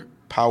player,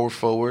 power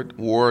forward,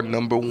 wore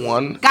number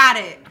 1. Got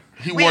it.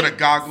 He wore the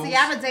goggles.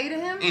 Ciara dated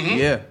him?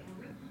 Yeah.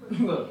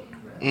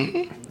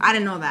 I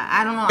didn't know that.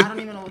 I don't know. I don't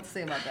even know what to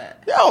say about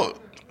that. Yo,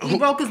 He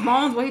broke his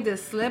bones. What, he did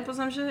slip or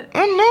some shit?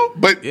 I don't know,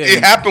 but Yeah,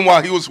 it happened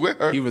while he was with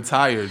her. He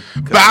retired.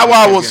 Bow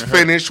Wow was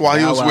finished while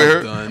he was Bow with Wow's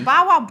her. done.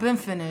 Bow Wow been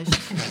finished.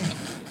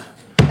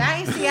 That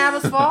ain't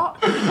Ciara's fault.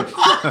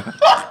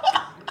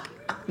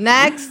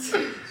 Next.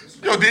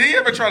 Yo, did he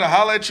ever try to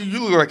holler at you?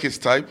 You look like his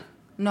type.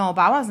 No,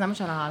 Bow Wow's never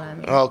trying to holler at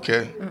me.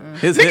 Okay.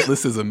 His hit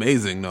list is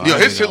amazing, though. Yo, I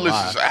his ain't hit gonna list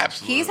lie. is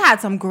absolutely. He's had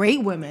some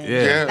great women.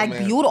 Yeah. Like man.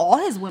 beautiful. All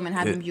his women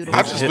have been beautiful.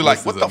 I just hit be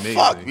like, list what is the amazing.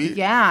 fuck, B?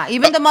 Yeah,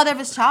 even the mother of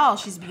his child,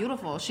 she's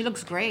beautiful. She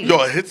looks great. Yo,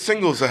 a hit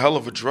single is a hell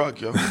of a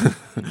drug, yo.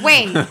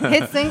 Wait,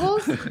 hit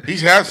singles? He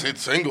has hit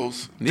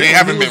singles. They Yeah,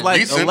 haven't he was been like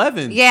recent.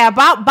 11. Yeah,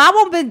 Bow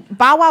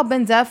Wow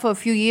been dead for a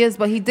few years,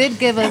 but he did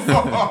give us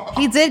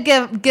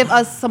give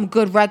us some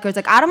good records.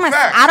 Like Out of My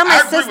Facts. I agree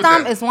with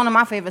System that. is one of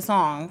my favorite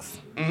songs.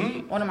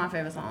 One of my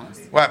favorite songs.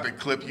 What happened,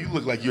 Clip? You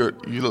look like you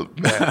look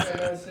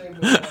mad.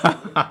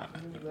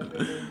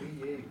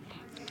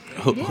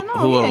 Who, Yeah, no,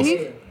 who yeah,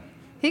 else?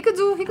 he could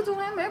do him.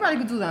 Everybody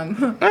could do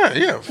them.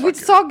 Yeah. We Fuck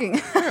just it. talking.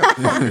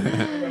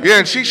 Yeah,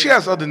 and she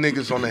has other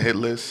niggas on the hit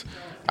list.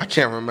 I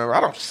can't remember.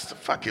 I don't.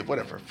 Fuck it.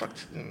 Whatever. Fuck.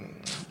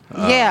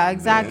 Yeah,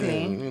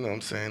 exactly. You know what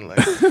I'm saying? Like,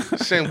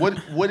 saying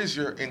what is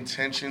your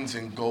intentions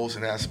and goals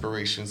and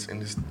aspirations in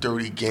this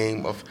dirty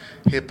game of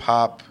hip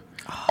hop,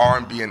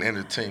 R&B, and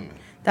entertainment?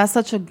 That's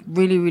such a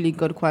really, really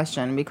good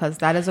question because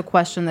that is a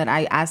question that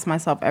I ask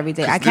myself every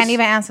day. I can't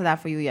even answer that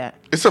for you yet.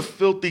 It's a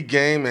filthy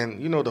game,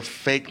 and you know the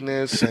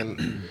fakeness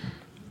and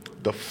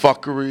the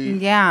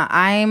fuckery. Yeah,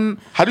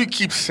 How do you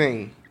keep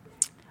singing?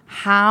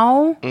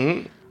 How?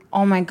 Mm-hmm.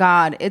 Oh my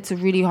God, it's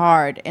really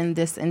hard in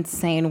this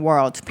insane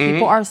world.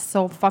 People are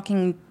so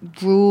fucking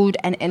rude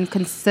and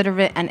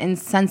inconsiderate and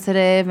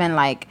insensitive and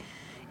like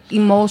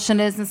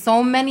emotionless and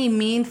so many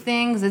mean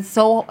things. It's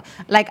so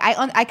like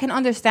I can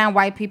understand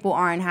why people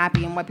aren't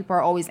happy and why people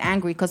are always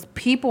angry because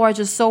people are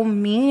just so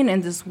mean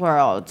in this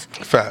world.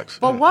 Facts.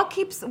 But what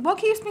keeps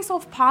me so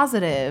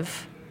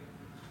positive?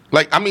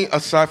 Like, I mean,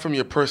 aside from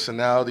your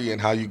personality and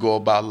how you go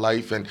about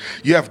life, and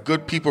you have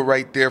good people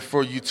right there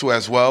for you too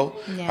as well.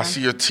 Yeah. I see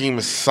your team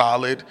is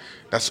solid.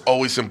 That's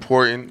always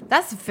important.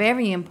 That's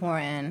very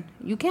important.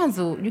 You can't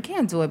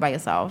do it by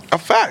yourself. A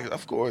fact,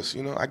 of course.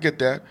 You know, I get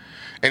that.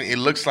 And it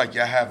looks like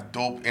y'all have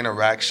dope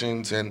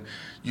interactions, and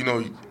you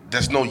know,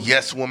 there's no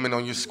yes woman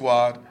on your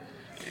squad.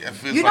 It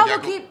feels You know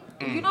like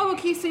you know what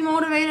keeps me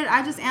motivated?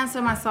 I just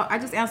answer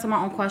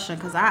my own question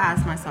because I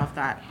asked myself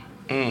that.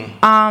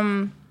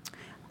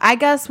 I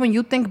guess when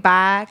you think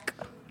back,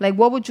 like,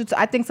 what would you?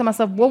 I think to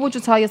myself, what would you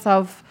tell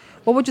yourself?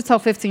 What would you tell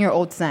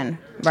 15-year-old Sen,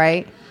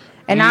 right?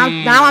 And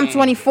now I'm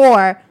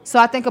 24, so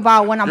I think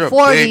about when I'm You're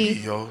 40. a baby,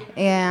 yo.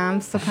 Yeah, I'm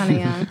still kind of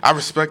young. I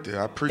respect it.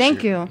 I appreciate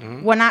Thank you. it.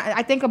 Mm-hmm. When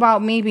I think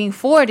about me being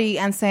 40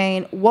 and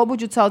saying, what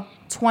would you tell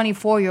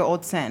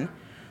 24-year-old Sen?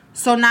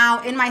 So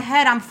now in my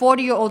head, I'm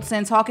 40-year-old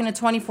Sen talking to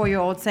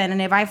 24-year-old Sen,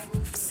 and if I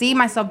see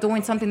myself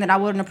doing something that I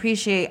wouldn't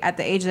appreciate at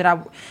the age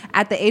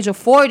of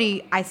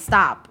 40, I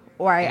stop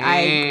or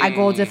I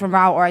go a different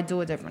route or I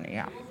do it differently.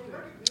 Yeah.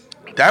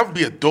 That would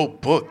be a dope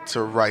book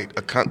to write,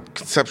 a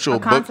conceptual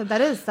Concept book. that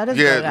is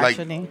Yeah, good, like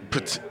actually.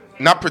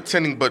 not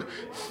pretending, but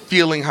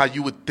feeling how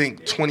you would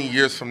think 20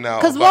 years from now.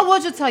 Because what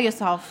would you tell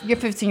yourself, your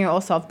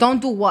 15-year-old self? Don't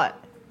do what?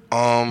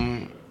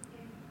 I'm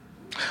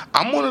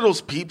one of those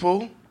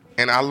people,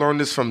 and I learned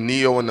this from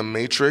Neo in the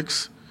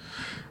Matrix.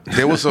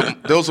 There was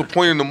a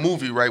point in the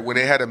movie, right, where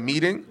they had a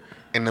meeting,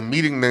 and the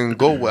meeting didn't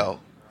go well.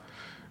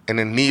 And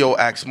then Neo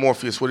asked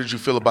Morpheus, what did you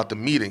feel about the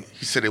meeting?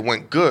 He said, it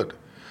went good.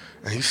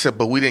 And he said,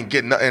 but we didn't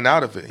get nothing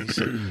out of it. He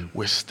said,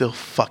 we're still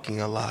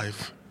fucking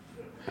alive.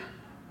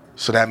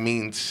 So that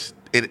means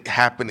it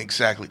happened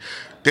exactly.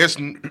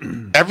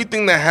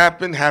 Everything that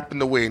happened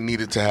the way it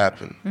needed to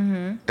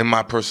happen, in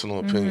my personal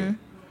opinion.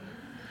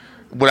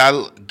 Would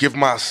I give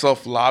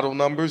myself lotto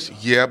numbers?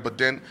 Yeah, but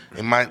then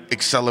it might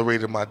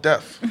accelerate my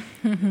death.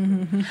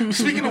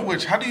 Speaking of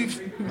which,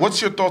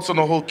 what's your thoughts on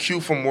the whole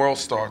Q from World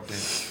Star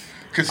thing?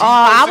 Because he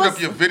posted up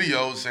your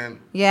videos and...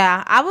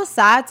 Yeah, I was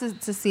sad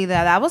to see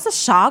that. That was a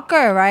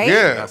shocker, right?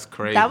 Yeah. That's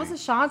crazy. That was a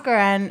shocker,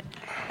 and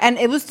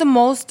it was the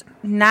most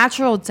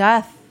natural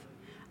death.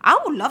 I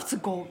would love to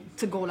go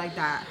like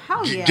that.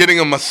 Hell yeah. Getting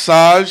a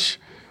massage.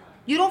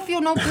 You don't feel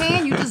no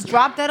pain? You just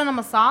drop dead in a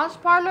massage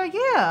parlor?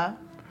 Yeah.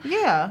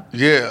 Yeah.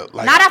 Yeah.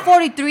 Like, Not at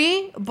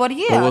 43, but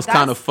yeah. But what's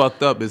kind of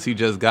fucked up is he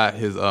just got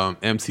his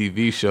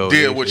MTV show.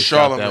 Yeah, with They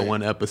shot Charlamagne. that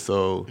one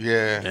episode.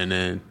 Yeah. And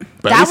then,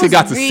 but at That least he was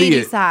got to really see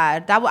it.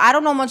 sad. I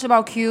don't know much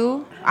about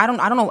Q. I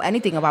don't know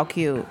anything about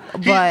Q.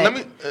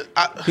 But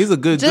He's a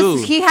good just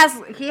dude. he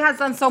has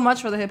done so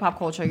much for the hip hop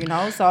culture, you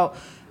know. So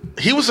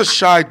he was a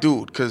shy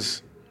dude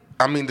because,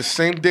 I mean, the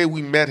same day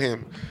we met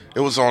him, it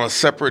was on a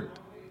separate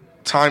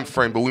time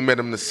frame, but we met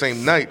him the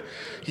same night.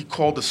 He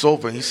called us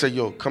over and he said,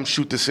 yo, come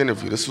shoot this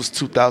interview. This was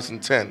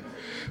 2010.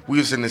 We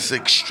was in this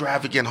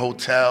extravagant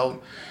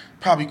hotel.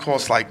 Probably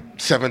cost like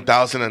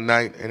 $7,000 a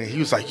night. And he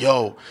was like,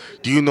 yo,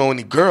 do you know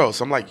any girls?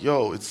 I'm like,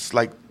 yo, it's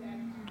like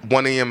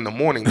 1 a.m. in the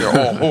morning. They're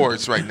all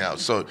whores right now.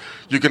 So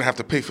you're going to have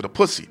to pay for the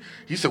pussy.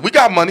 He said, we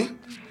got money.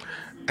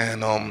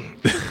 And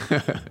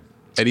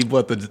And he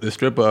brought the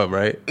stripper up,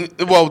 right?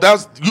 well,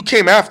 you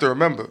came after,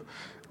 remember?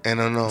 And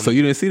then, So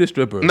you didn't see the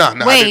stripper? No.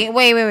 wait,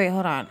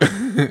 hold on.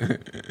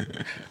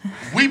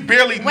 We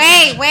barely.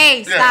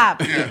 Wait,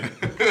 stop.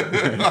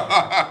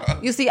 Yeah.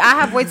 You see, I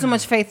have way too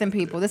much faith in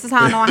people. This is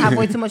how I know I have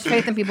way too much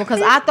faith in people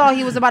because I thought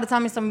he was about to tell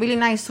me some really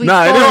nice, sweet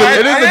Nah, story.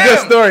 it is a good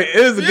story. It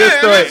is a good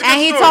story. it is.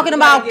 And he talking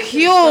about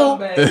Q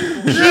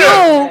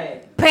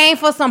paying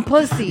for some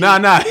pussy. Nah.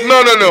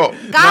 No.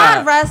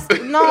 God rest.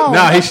 No.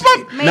 Nah, he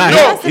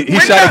We're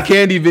shot not- a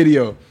candy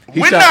video.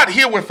 We're not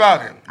here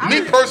without him.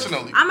 Me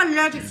personally. I'm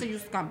allergic to you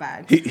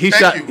scumbags.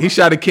 He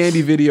shot a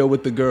candy video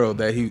with the girl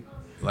that he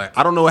like.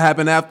 I don't know what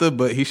happened after,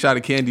 but he shot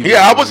a candy. Yeah,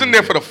 video. I wasn't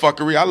there for the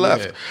fuckery. I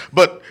left. Yeah.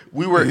 But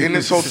we were in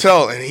this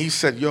hotel, and he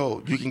said,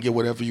 yo, you can get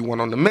whatever you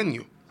want on the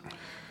menu.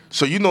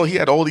 So, you know, he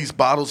had all these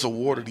bottles of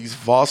water, these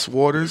Voss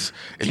waters.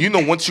 And, you know,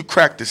 once you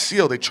crack the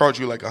seal, they charge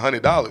you like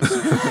 $100. So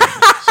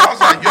I was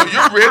like, yo,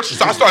 you're rich.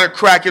 So I started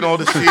cracking all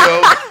the seals.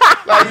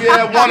 Like,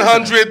 yeah,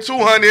 100,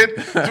 200,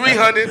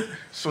 300.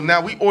 So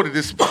now we ordered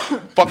this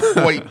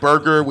fuckboy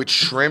burger with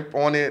shrimp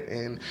on it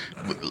and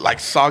like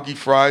soggy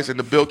fries. And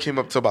the bill came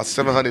up to about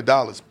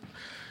 $700.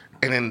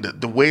 And then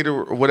the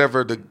waiter or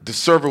whatever, the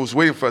server was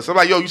waiting for us. I'm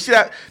like, yo, you see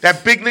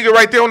that big nigga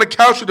right there on the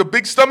couch with the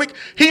big stomach?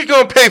 He's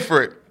going to pay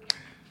for it.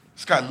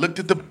 This guy looked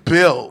at the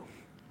bill.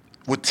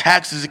 With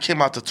taxes, it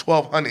came out to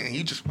 $1,200. And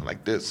he just went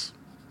like this.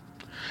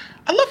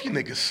 I love you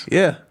niggas.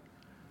 Yeah.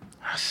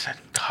 I said,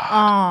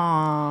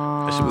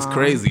 God. That shit was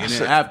crazy. And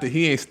then after,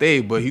 he ain't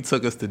stayed, but he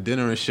took us to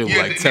dinner and shit with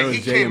like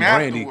Terrence J and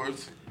Brandy.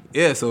 Afterwards.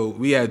 Yeah, so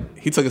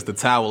he took us to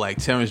Tower like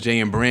Terrence J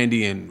and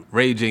Brandy and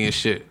Ray J and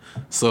shit.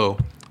 So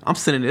I'm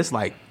sitting there, it's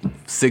like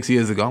 6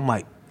 years ago. I'm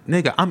like,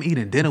 nigga, I'm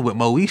eating dinner with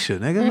Moesha,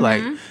 nigga.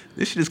 Like,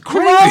 this shit is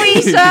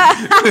crazy.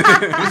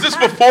 Moesha. Was this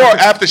before or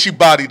after she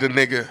bodied the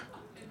nigga?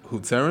 Who,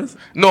 Terrence?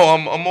 No,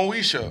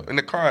 Moesha in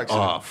the car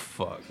accident. Oh,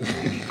 fuck.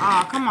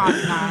 Oh, come on,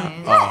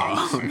 guys.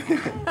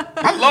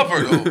 I love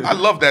her, though. I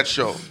love that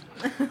show.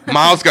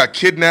 Miles got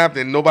kidnapped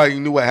and nobody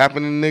knew what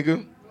happened to the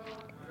nigga.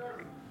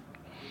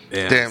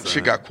 Damn,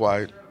 shit got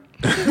quiet.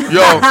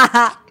 Yo,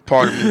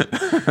 pardon me.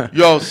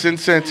 Yo, Sin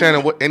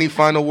Santana, any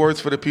final words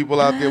for the people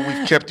out there?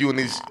 We've kept you in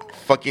these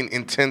fucking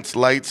intense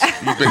lights.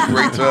 You've been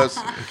great to us.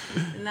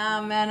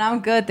 Nah, man, I'm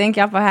good. Thank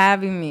y'all for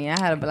having me. I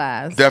had a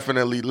blast.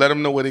 Definitely. Let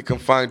them know where they can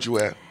find you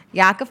at.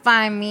 Y'all can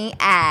find me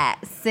at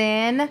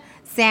Sin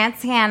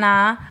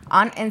Santana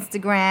on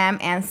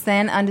Instagram and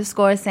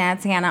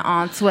Sin_Santana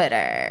on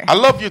Twitter. I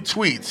love your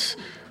tweets.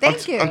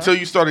 Thank you. Until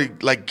you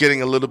started like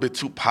getting a little bit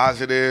too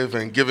positive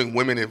and giving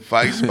women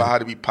advice about how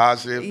to be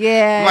positive.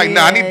 Yeah. I'm like,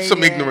 nah, I need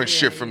some ignorant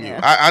shit from you.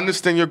 I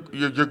understand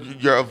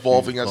you're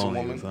evolving as a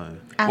woman.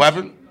 What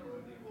happened?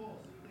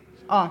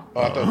 Oh.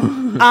 I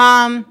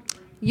thought.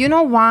 You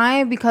know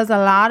why? Because a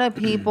lot of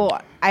people,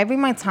 I read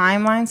my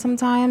timeline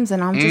sometimes,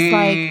 and I'm just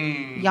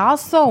like, y'all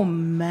so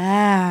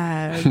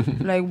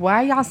mad. Like,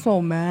 why y'all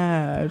so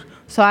mad?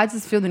 So I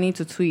just feel the need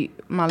to tweet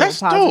my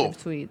little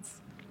positive tweets.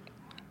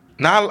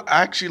 Now,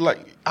 I actually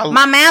like.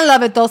 My man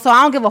love it though, so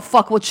I don't give a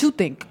fuck what you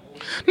think.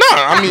 No,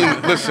 I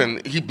mean,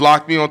 listen, he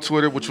blocked me on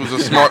Twitter, which was a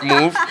smart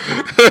move,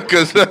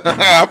 because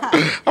I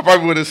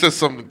probably would have said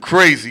something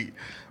crazy.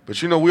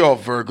 But you know, we all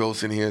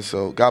Virgos in here,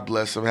 so God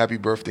bless him. Happy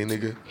birthday,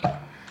 nigga.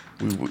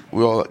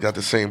 We all got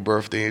the same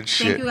birthday and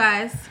shit. Thank you,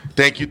 guys.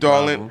 Thank you,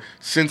 darling.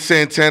 Sin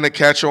Santana,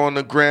 catch her on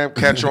the gram,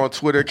 catch her on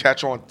Twitter,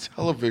 catch her on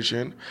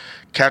television.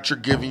 Catch her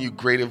giving you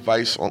great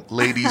advice,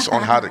 ladies,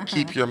 on how to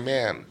keep your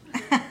man.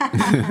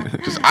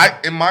 Because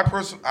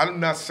I'm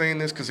not saying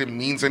this because it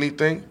means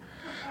anything.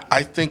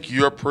 I think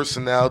your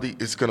personality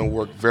is going to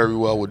work very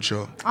well with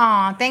Joe.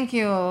 Aw, thank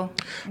you.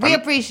 We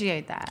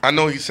appreciate that. I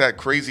know he's had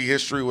crazy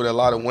history with a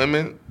lot of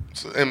women.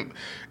 And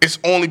it's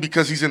only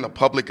because he's in the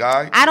public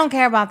eye. I don't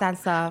care about that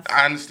stuff.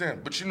 I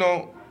understand. But, you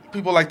know,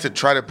 people like to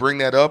try to bring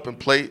that up and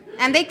play.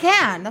 And they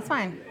can. That's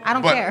fine. I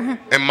don't care.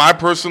 In my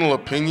personal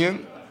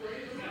opinion,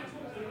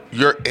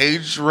 your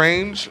age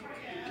range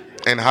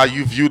and how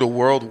you view the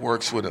world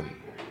works with him.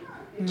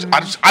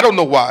 I don't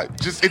know why.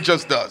 It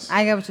just does.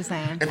 I get what you're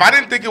saying. If I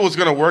didn't think it was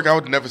going to work, I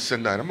would never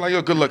send that. I'm like,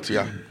 yo, good luck to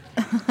y'all.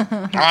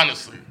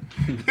 Honestly.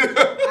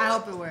 I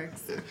hope it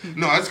works.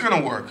 No, it's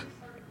going to work.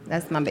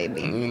 That's my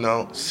baby. You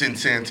know, Sin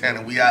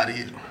Santana, we out of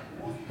here.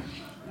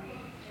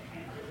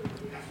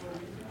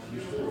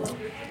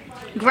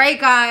 Great,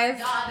 guys.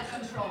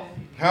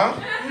 Huh?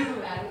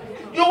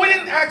 Yo, we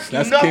didn't ask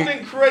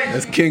nothing crazy.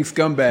 That's King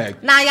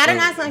Scumbag. Nah, y'all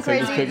didn't ask something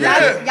crazy.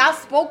 Y'all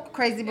spoke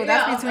crazy, but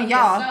that's between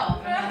y'all.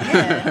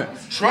 Yeah.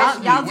 Trust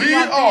me,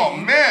 oh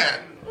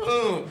man.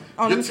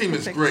 Your team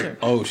is great.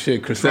 Oh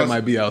shit, Chrisette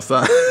might be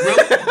outside.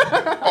 Really?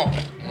 Oh,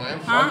 man.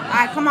 Huh? All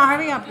right, come on,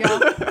 hurry up, y'all.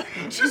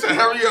 She said,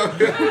 hurry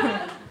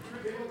up.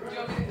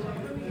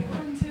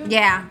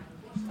 Yeah.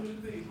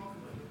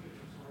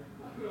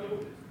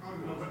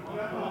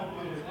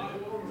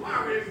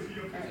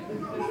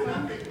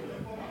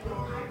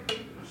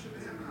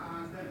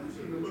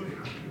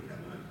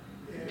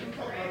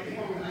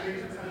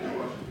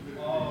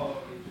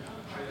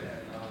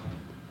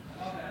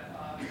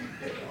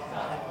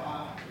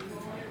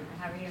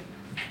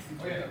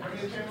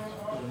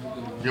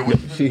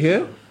 She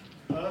here?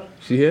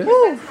 She here?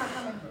 Who's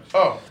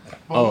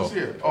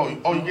here?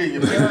 Oh, you get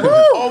your favorite.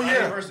 Oh,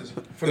 yeah.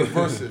 For the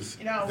verses.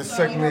 The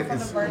segment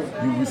is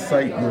you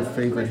recite your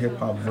favorite hip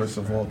hop verse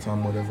of all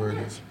time, whatever it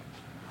is.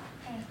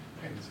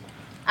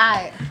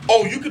 Alright.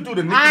 Oh, you could do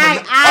the Nicki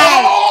Alright.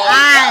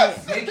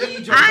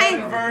 Nicki,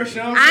 Jordan verse.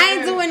 I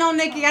ain't doing no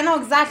Nicki. I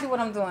know exactly what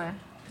I'm doing.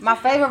 My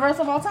favorite verse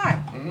of all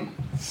time.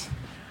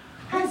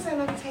 Hi,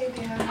 San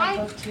Octavia. Hi.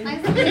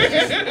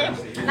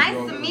 Nice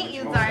to meet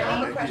you,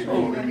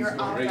 darling. You're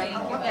all right.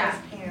 Yeah.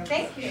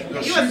 Thank you. You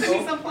want to send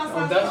me some plus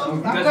size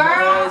clothes? Girl,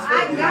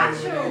 I got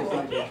you.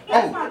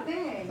 That's my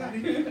thing.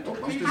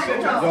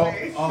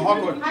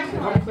 Hardcore. Can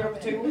you clear up the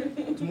table?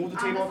 To move the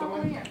table out the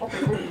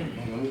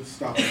way?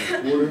 Stop the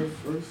order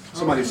first.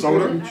 Somebody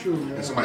soda and somebody